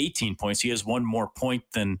 18 points. He has 1 more point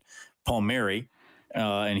than Palmieri,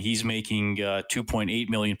 and he's making $2.8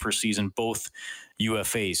 million per season, both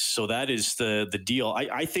UFAs. So that is the deal.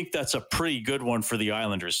 I think that's a pretty good one for the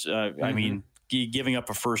Islanders. I mean, giving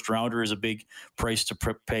up a first rounder is a big price to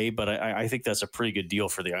pay, but I think that's a pretty good deal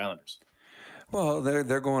for the Islanders. Well,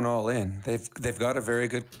 they're going all in. They've got a very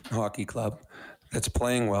good hockey club that's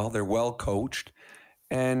playing well. They're well coached.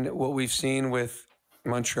 And what we've seen with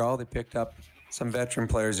Montreal, they picked up some veteran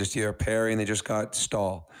players this year, Perry, and they just got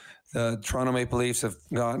Stahl. The Toronto Maple Leafs have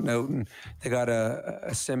gotten out and they got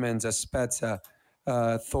a Simmons, a Spezza,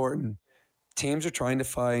 Thornton. Teams are trying to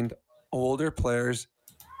find older players,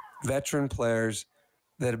 veteran players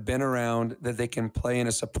that have been around that they can play in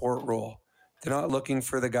a support role. They're not looking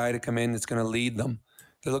for the guy to come in that's going to lead them.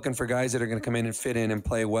 They're looking for guys that are going to come in and fit in and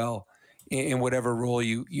play well in whatever role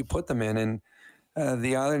you put them in. And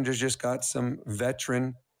the Islanders just got some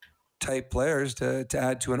veteran-type players to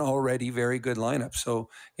add to an already very good lineup. So,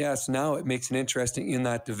 yes, now it makes it interesting in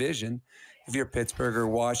that division. If you're Pittsburgh or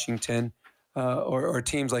Washington or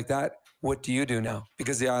teams like that, what do you do now?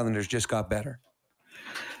 Because the Islanders just got better.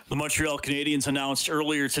 The Montreal Canadiens announced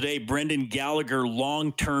earlier today Brendan Gallagher,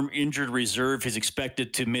 long-term injured reserve, is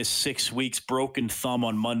expected to miss 6 weeks, broken thumb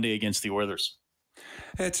on Monday against the Oilers.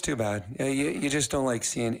 It's too bad. You just don't like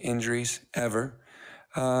seeing injuries ever.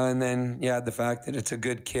 And then you add the fact that it's a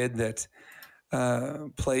good kid that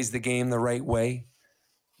plays the game the right way.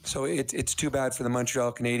 So it's too bad for the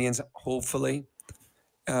Montreal Canadiens. Hopefully,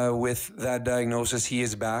 with that diagnosis, he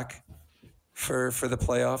is back for the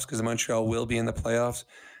playoffs because Montreal will be in the playoffs.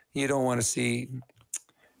 You don't want to see.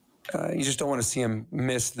 You just don't want to see him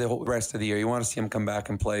miss the whole rest of the year. You want to see him come back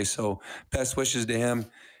and play. So best wishes to him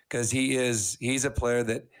because he's a player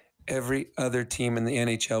that every other team in the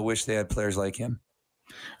NHL wish they had players like him.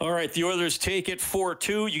 All right, the Oilers take it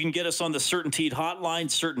 4-2. You can get us on the CertainTeed hotline.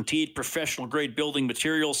 CertainTeed, professional-grade building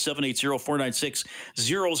materials,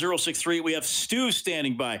 780-496-0063. We have Stu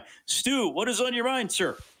standing by. Stu, what is on your mind,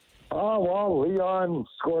 sir? Oh, well, Leon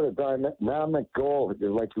scored a dynamic goal,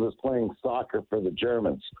 like he was playing soccer for the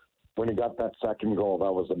Germans. When he got that second goal,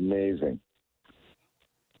 that was amazing.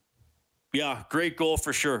 Yeah, great goal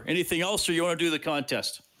for sure. Anything else, or you want to do the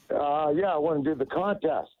contest? Yeah, I want to do the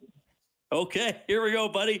contest. Okay, here we go,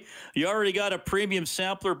 buddy. You already got a premium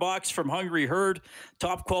sampler box from Hungry Herd.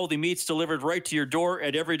 Top quality meats delivered right to your door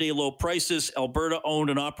at everyday low prices. Alberta owned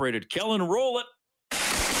and operated. Kellen, roll it.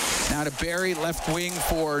 Now to Barry, left wing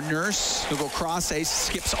for Nurse. He'll go cross ice,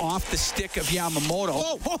 skips off the stick of Yamamoto.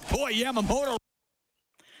 Oh boy, Yamamoto.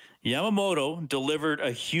 Yamamoto delivered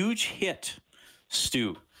a huge hit,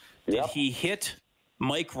 Stu. Did he hit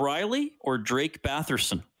Mike Riley or Drake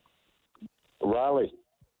Batherson? Riley.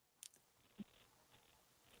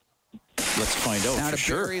 Let's find out. Now to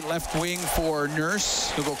sure. Barry, left wing for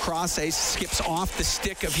Nurse. He'll go cross ice, skips off the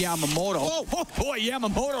stick of Yamamoto. Oh boy,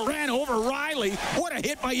 Yamamoto ran over Riley. What a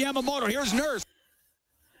hit by Yamamoto. Here's Nurse.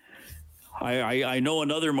 I know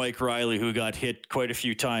another Mike Riley who got hit quite a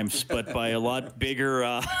few times, but by a lot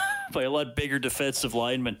bigger defensive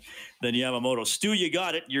lineman than Yamamoto. Stu, you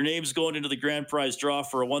got it. Your name's going into the grand prize draw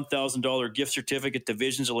for a $1,000 gift certificate to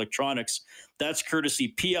Visions Electronics. That's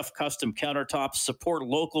courtesy PF Custom Countertops. Support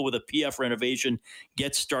local with a PF renovation.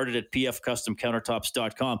 Get started at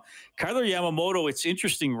pfcustomcountertops.com. Kyler Yamamoto, it's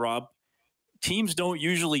interesting, Rob. Teams don't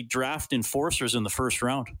usually draft enforcers in the first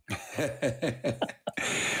round. Yeah,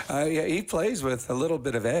 he plays with a little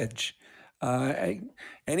bit of edge.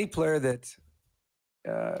 Any player that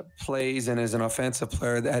plays and is an offensive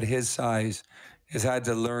player at his size has had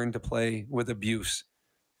to learn to play with abuse.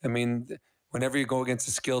 I mean, whenever you go against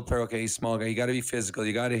a skilled player, okay, he's a small guy, you got to be physical.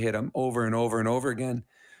 You got to hit him over and over and over again.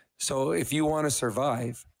 So if you want to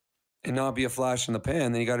survive and not be a flash in the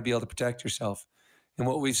pan, then you got to be able to protect yourself. And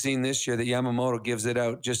what we've seen this year, that Yamamoto gives it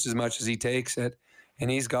out just as much as he takes it. And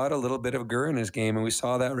he's got a little bit of gur in his game. And we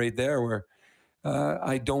saw that right there where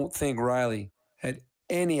I don't think Riley had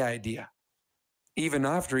any idea, even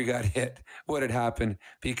after he got hit, what had happened,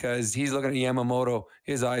 because he's looking at Yamamoto.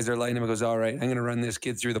 His eyes are lighting him and goes, all right, I'm going to run this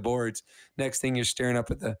kid through the boards. Next thing you're staring up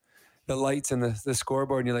at the lights and the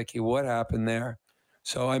scoreboard and you're like, hey, what happened there?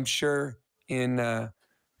 So I'm sure in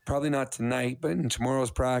probably not tonight, but in tomorrow's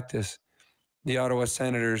practice, the Ottawa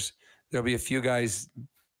Senators, there'll be a few guys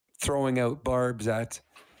throwing out barbs at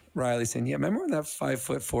Riley saying, yeah, remember when that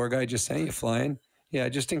 5'4" guy just sent you flying? Yeah,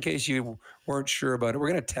 just in case you weren't sure about it, we're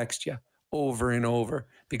going to text you over and over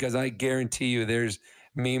because I guarantee you there's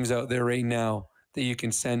memes out there right now that you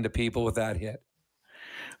can send to people with that hit.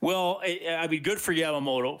 Well, I mean, good for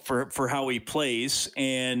Yamamoto for how he plays.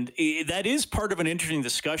 And that is part of an interesting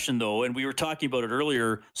discussion, though. And we were talking about it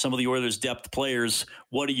earlier. Some of the Oilers' depth players,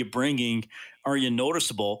 what are you bringing? Are you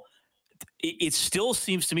noticeable? It still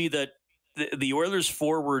seems to me that the Oilers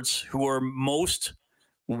forwards who are most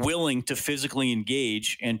willing to physically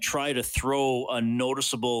engage and try to throw a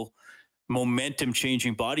noticeable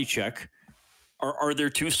momentum-changing body check are their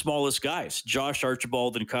two smallest guys, Josh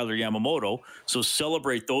Archibald and Kyler Yamamoto. So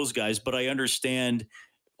celebrate those guys. But I understand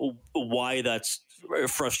why that's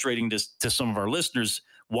frustrating to some of our listeners.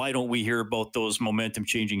 Why don't we hear about those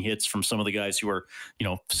momentum-changing hits from some of the guys who are,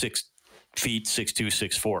 6 feet,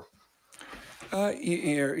 6'2", 6'4"?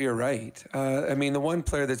 You're right. I mean, the one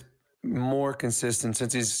player that's more consistent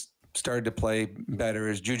since he's started to play better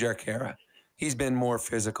is Jujhar Khaira. He's been more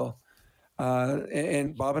physical.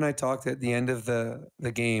 And Bob and I talked at the end of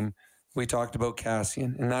the game. We talked about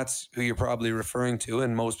Kassian, and that's who you're probably referring to,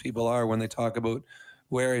 and most people are when they talk about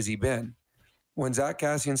where has he been. When Zach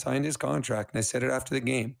Kassian signed his contract, and I said it after the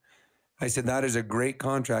game, I said that is a great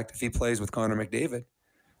contract if he plays with Connor McDavid.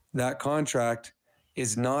 That contract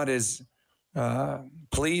is not as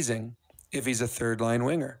pleasing if he's a third-line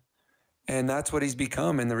winger. And that's what he's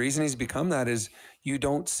become. And the reason he's become that is you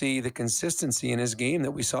don't see the consistency in his game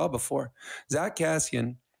that we saw before. Zach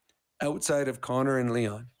Kassian, outside of Connor and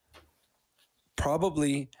Leon,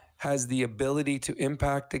 probably has the ability to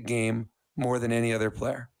impact a game more than any other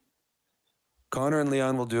player. Connor and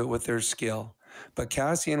Leon will do it with their skill. But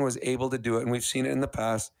Kassian was able to do it, and we've seen it in the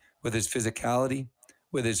past, with his physicality,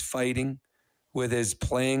 with his fighting, with his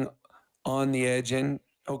playing on the edge and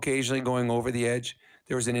occasionally going over the edge.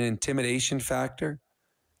 There was an intimidation factor,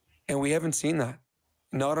 and we haven't seen that,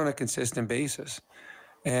 not on a consistent basis.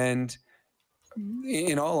 And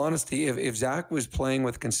in all honesty, if Zach was playing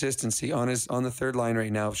with consistency on the third line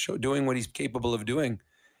right now, doing what he's capable of doing,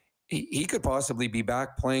 he could possibly be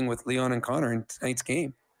back playing with Leon and Connor in tonight's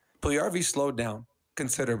game. Puljujarvi slowed down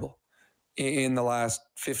considerable in the last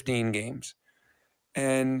 15 games.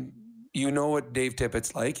 And you know what Dave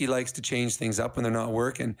Tippett's like. He likes to change things up when they're not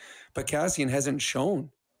working. But Kassian hasn't shown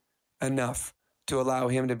enough to allow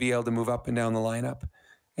him to be able to move up and down the lineup.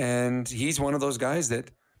 And he's one of those guys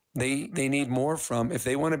that they need more from. If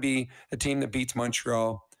they want to be a team that beats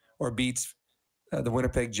Montreal or beats the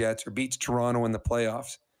Winnipeg Jets or beats Toronto in the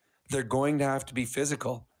playoffs, they're going to have to be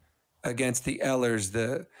physical against the Ellers,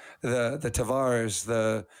 the Tavares,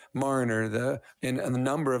 the Marner, and a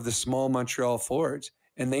number of the small Montreal forwards.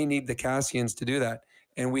 And they need the Kassians to do that.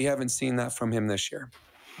 And we haven't seen that from him this year.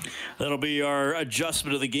 That'll be our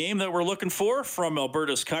adjustment of the game that we're looking for from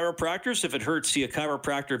Alberta's chiropractors. If it hurts, see a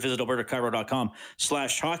chiropractor. Visit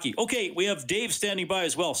albertachiro.com/hockey. Okay, we have Dave standing by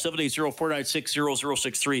as well.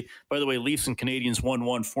 780-496-0063. By the way, Leafs and Canadians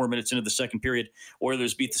 1-1, 4 minutes into the second period.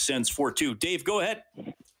 Oilers beat the Sens 4-2. Dave, go ahead.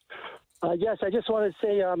 Yes, I just want to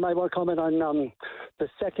say I want to comment on the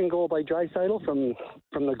second goal by Draisaitl from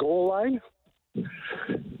the goal line.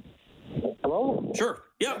 Hello? Sure.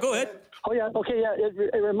 Yeah, go ahead. Oh, yeah. Okay, yeah.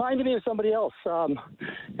 It reminded me of somebody else.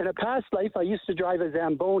 In a past life, I used to drive a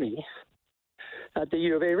Zamboni at the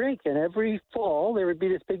U of A rink, and every fall there would be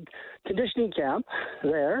this big conditioning camp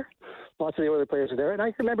there. Lots of the other players were there, and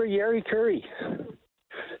I remember Yari Curry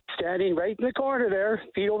standing right in the corner there,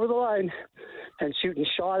 feet over the line, and shooting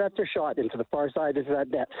shot after shot into the far side of that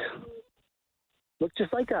net. Looked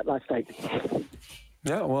just like that last night.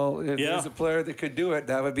 Yeah, well, if there's a player that could do it,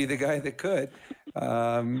 that would be the guy that could.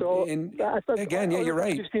 You're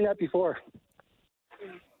right. You've seen that before.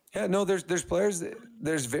 Yeah, no, there's players,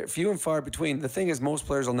 there's few and far between. The thing is, most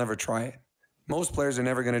players will never try it. Most players are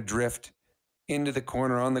never going to drift into the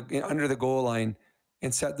corner under the goal line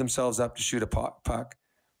and set themselves up to shoot a puck.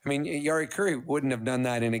 I mean, Yari Curry wouldn't have done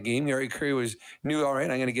that in a game. Yari Curry knew, all right,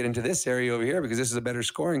 I'm going to get into this area over here because this is a better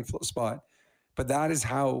scoring spot. But that is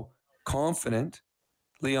how confident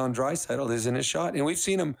Leon Draisaitl is in his shot. And we've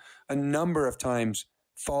seen him a number of times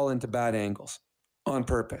fall into bad angles on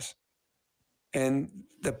purpose. And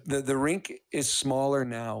the rink is smaller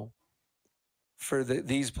now for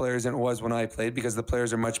these players than it was when I played because the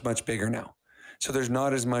players are much, much bigger now. So there's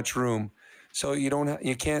not as much room. So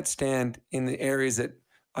you can't stand in the areas that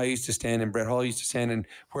I used to stand in, Brett Hall used to stand in,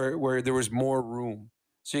 where there was more room.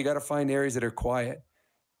 So you got to find areas that are quiet.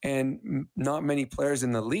 And not many players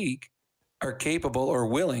in the league are capable or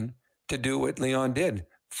willing to do what Leon did.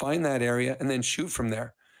 Find that area and then shoot from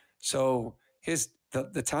there. So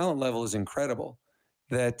the talent level is incredible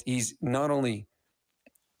that he's not only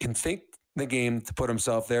can think the game to put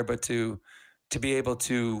himself there, but to be able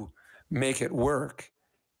to make it work.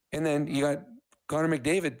 And then you got Connor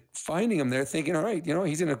McDavid finding him there, thinking, all right,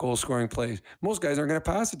 he's in a goal-scoring place. Most guys aren't going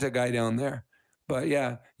to pass it to a guy down there. But,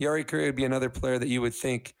 yeah, Jari Kurri would be another player that you would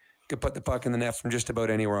think could put the puck in the net from just about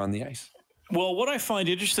anywhere on the ice. Well, what I find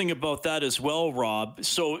interesting about that as well, Rob,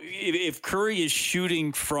 so if Curry is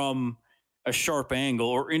shooting from a sharp angle,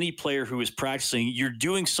 or any player who is practicing, you're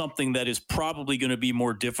doing something that is probably going to be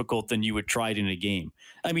more difficult than you would try it in a game.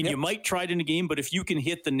 I mean, You might try it in a game, but if you can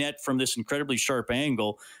hit the net from this incredibly sharp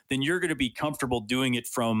angle, then you're going to be comfortable doing it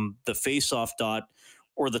from the face-off dot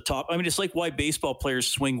or the top. I mean, it's like why baseball players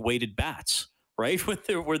swing weighted bats, right? When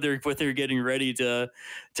they're getting ready to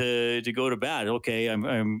go to bat. Okay,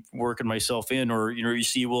 I'm working myself in, or you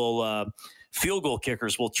see, field goal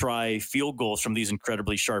kickers will try field goals from these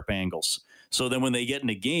incredibly sharp angles. So then when they get in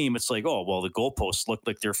a game, it's like, oh, well, the goalposts look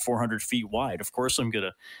like they're 400 feet wide. Of course, I'm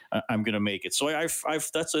gonna make it. So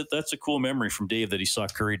that's a cool memory from Dave that he saw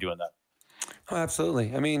Curry doing that. Oh,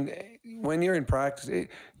 absolutely. I mean, when you're in practice,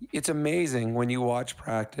 it's amazing when you watch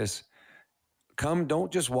practice.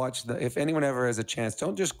 Don't just watch if anyone ever has a chance,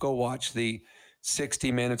 don't just go watch the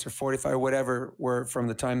 60 minutes or 45, whatever, where from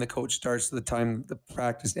the time the coach starts to the time the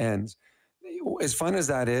practice ends. As fun as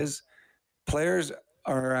that is, players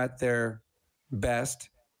are at their best,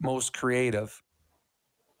 most creative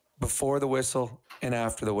before the whistle and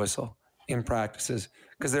after the whistle in practices,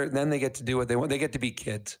 because then they get to do what they want. They get to be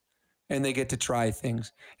kids, and they get to try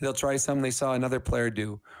things. They'll try something they saw another player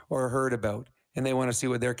do or heard about, and they want to see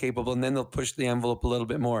what they're capable, and then they'll push the envelope a little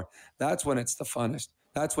bit more. That's when it's the funnest.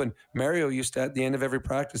 That's when Mario used to, at the end of every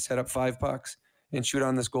practice, set up 5 pucks and shoot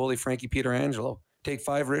on this goalie, Frankie Pietrangelo. Take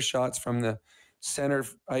 5 wrist shots from the center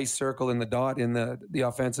ice circle in the dot in the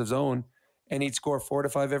offensive zone, and he'd score 4 to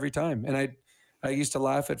 5 every time. And I used to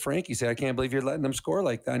laugh at Frankie. He said, I can't believe you're letting him score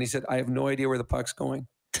like that. And he said, I have no idea where the puck's going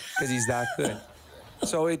because he's that good.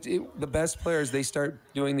 So the best players, they start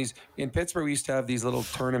doing these. In Pittsburgh, we used to have these little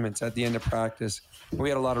tournaments at the end of practice. We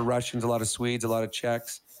had a lot of Russians, a lot of Swedes, a lot of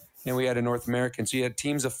Czechs, and we had a North American. So you had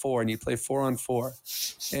teams of 4, and you play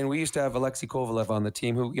 4-on-4. And we used to have Alexei Kovalev on the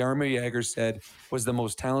team, who Jaromir Jagr said was the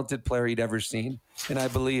most talented player he'd ever seen. And I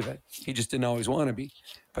believe it. He just didn't always want to be.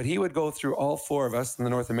 But he would go through all 4 of us in the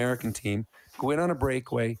North American team, go in on a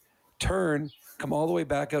breakaway, turn, come all the way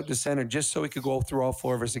back out to center just so he could go through all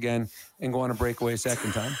 4 of us again and go on a breakaway a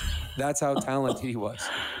second time. That's how talented he was.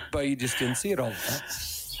 But you just didn't see it all the time.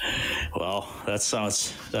 Well, that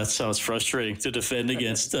sounds frustrating to defend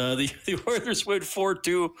against. The Oilers win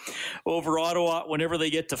 4-2 over Ottawa. Whenever they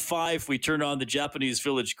get to 5, we turn on the Japanese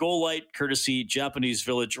Village goal light, courtesy Japanese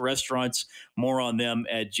Village Restaurants. More on them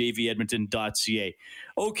at jvedmonton.ca.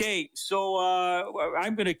 Okay, so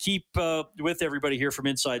I'm going to keep with everybody here from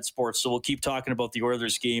Inside Sports. So we'll keep talking about the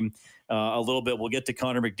Oilers game a little bit. We'll get to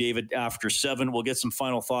Connor McDavid after 7. We'll get some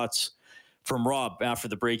final thoughts from Rob after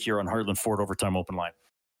the break here on Heartland Ford Overtime Open Line.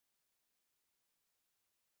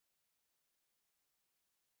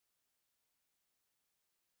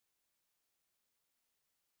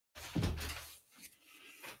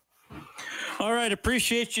 All right,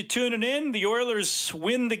 appreciate you tuning in. The Oilers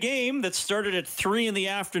win the game that started at 3 in the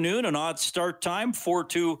afternoon, an odd start time,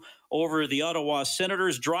 4-2 over the Ottawa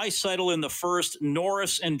Senators. Draisaitl in the first,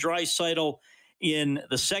 Norris and Draisaitl in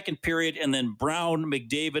the second period, and then Brown,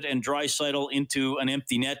 McDavid, and Draisaitl into an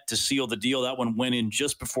empty net to seal the deal. That one went in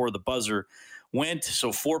just before the buzzer went,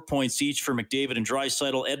 so 4 points each for McDavid and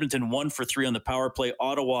Draisaitl. Edmonton 1 for 3 on the power play.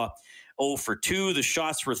 Ottawa 0 for 2. The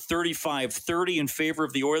shots were 35-30 in favor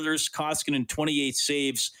of the Oilers. Koskinen 28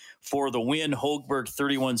 saves for the win. Hogberg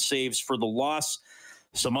 31 saves for the loss.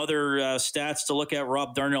 Some other stats to look at.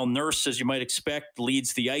 Rob Darnell Nurse, as you might expect,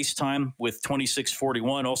 leads the ice time with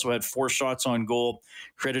 26-41. Also had 4 shots on goal,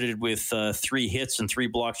 credited with 3 hits and 3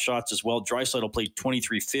 blocked shots as well. Draisaitl played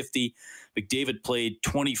 23-50. McDavid played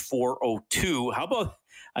 24-02. How about,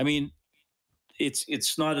 I mean,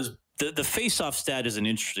 it's not as... The face-off stat is an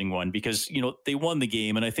interesting one because, they won the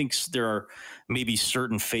game, and I think there are maybe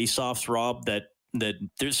certain face-offs, Rob, that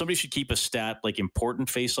there's somebody should keep a stat like important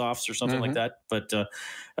face-offs or something like that. But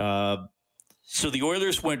so the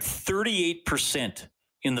Oilers went 38%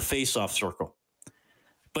 in the face-off circle,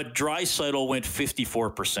 but Draisaitl went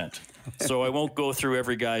 54%. So I won't go through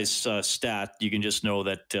every guy's stat. You can just know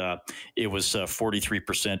that it was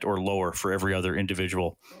 43% or lower for every other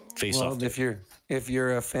individual face-off. Well, if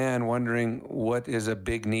you're a fan wondering what is a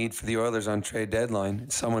big need for the Oilers on trade deadline,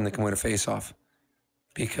 someone that can win a face-off.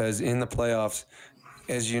 Because in the playoffs,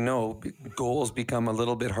 as you know, goals become a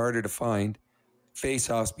little bit harder to find.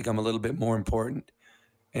 Face-offs become a little bit more important.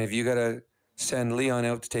 And if you got to send Leon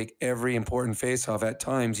out to take every important faceoff, at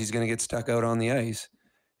times he's going to get stuck out on the ice,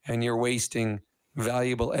 and you're wasting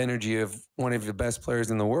valuable energy of one of the best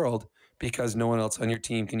players in the world because no one else on your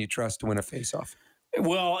team can you trust to win a faceoff.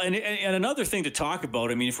 Well, and another thing to talk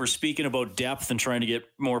about, I mean, if we're speaking about depth and trying to get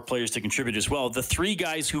more players to contribute as well, the three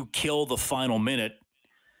guys who kill the final minute,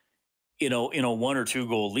 in a 1 or 2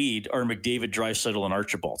 goal lead are McDavid, Draisaitl, and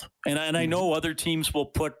Archibald. And I know other teams will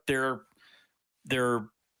put their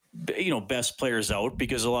best players out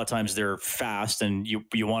because a lot of times they're fast and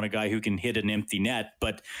you want a guy who can hit an empty net,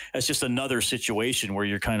 but that's just another situation where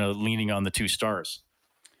you're kind of leaning on the 2 stars.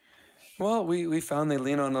 Well, we found they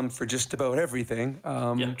lean on them for just about everything.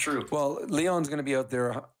 Yeah, true. Well, Leon's going to be out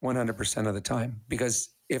there 100% of the time because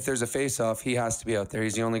if there's a face-off, he has to be out there.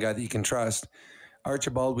 He's the only guy that you can trust.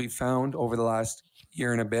 Archibald, we found over the last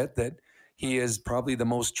year and a bit that he is probably the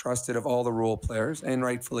most trusted of all the role players, and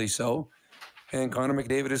rightfully so. And Connor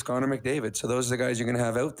McDavid is Connor McDavid. So those are the guys you're going to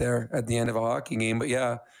have out there at the end of a hockey game. But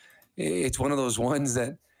yeah, it's one of those ones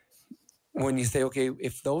that when you say, okay,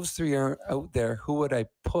 if those 3 aren't out there, who would I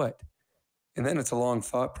put? And then it's a long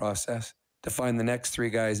thought process to find the next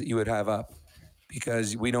 3 guys that you would have up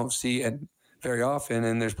because we don't see it very often.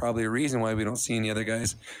 And there's probably a reason why we don't see any other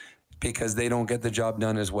guys because they don't get the job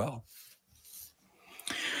done as well.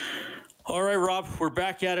 All right, Rob, we're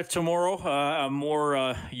back at it tomorrow. A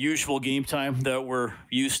more usual game time that we're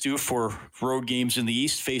used to for road games in the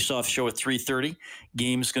East. Face-off show at 3:30.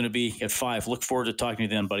 Game's going to be at 5. Look forward to talking to you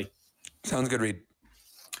then, buddy. Sounds good, Reid.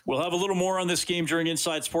 We'll have a little more on this game during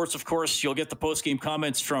Inside Sports, of course. You'll get the post-game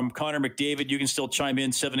comments from Connor McDavid. You can still chime in,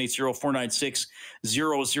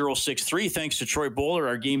 780-496-0063. Thanks to Troy Bowler,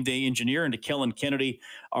 our game day engineer, and to Kellen Kennedy,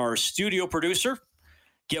 our studio producer.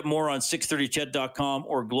 Get more on 630ched.com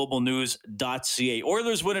or globalnews.ca.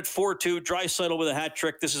 Oilers win at 4-2. Draisaitl with a hat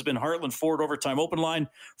trick. This has been Heartland Ford Overtime Open Line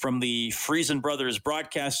from the Friesen Brothers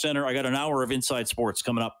Broadcast Center. I got an hour of Inside Sports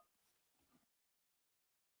coming up.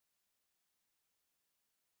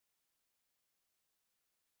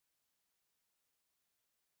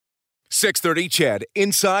 .630 CHED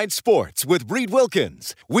Inside Sports with Reid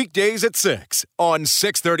Wilkins. Weekdays at 6 on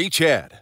 630 CHED.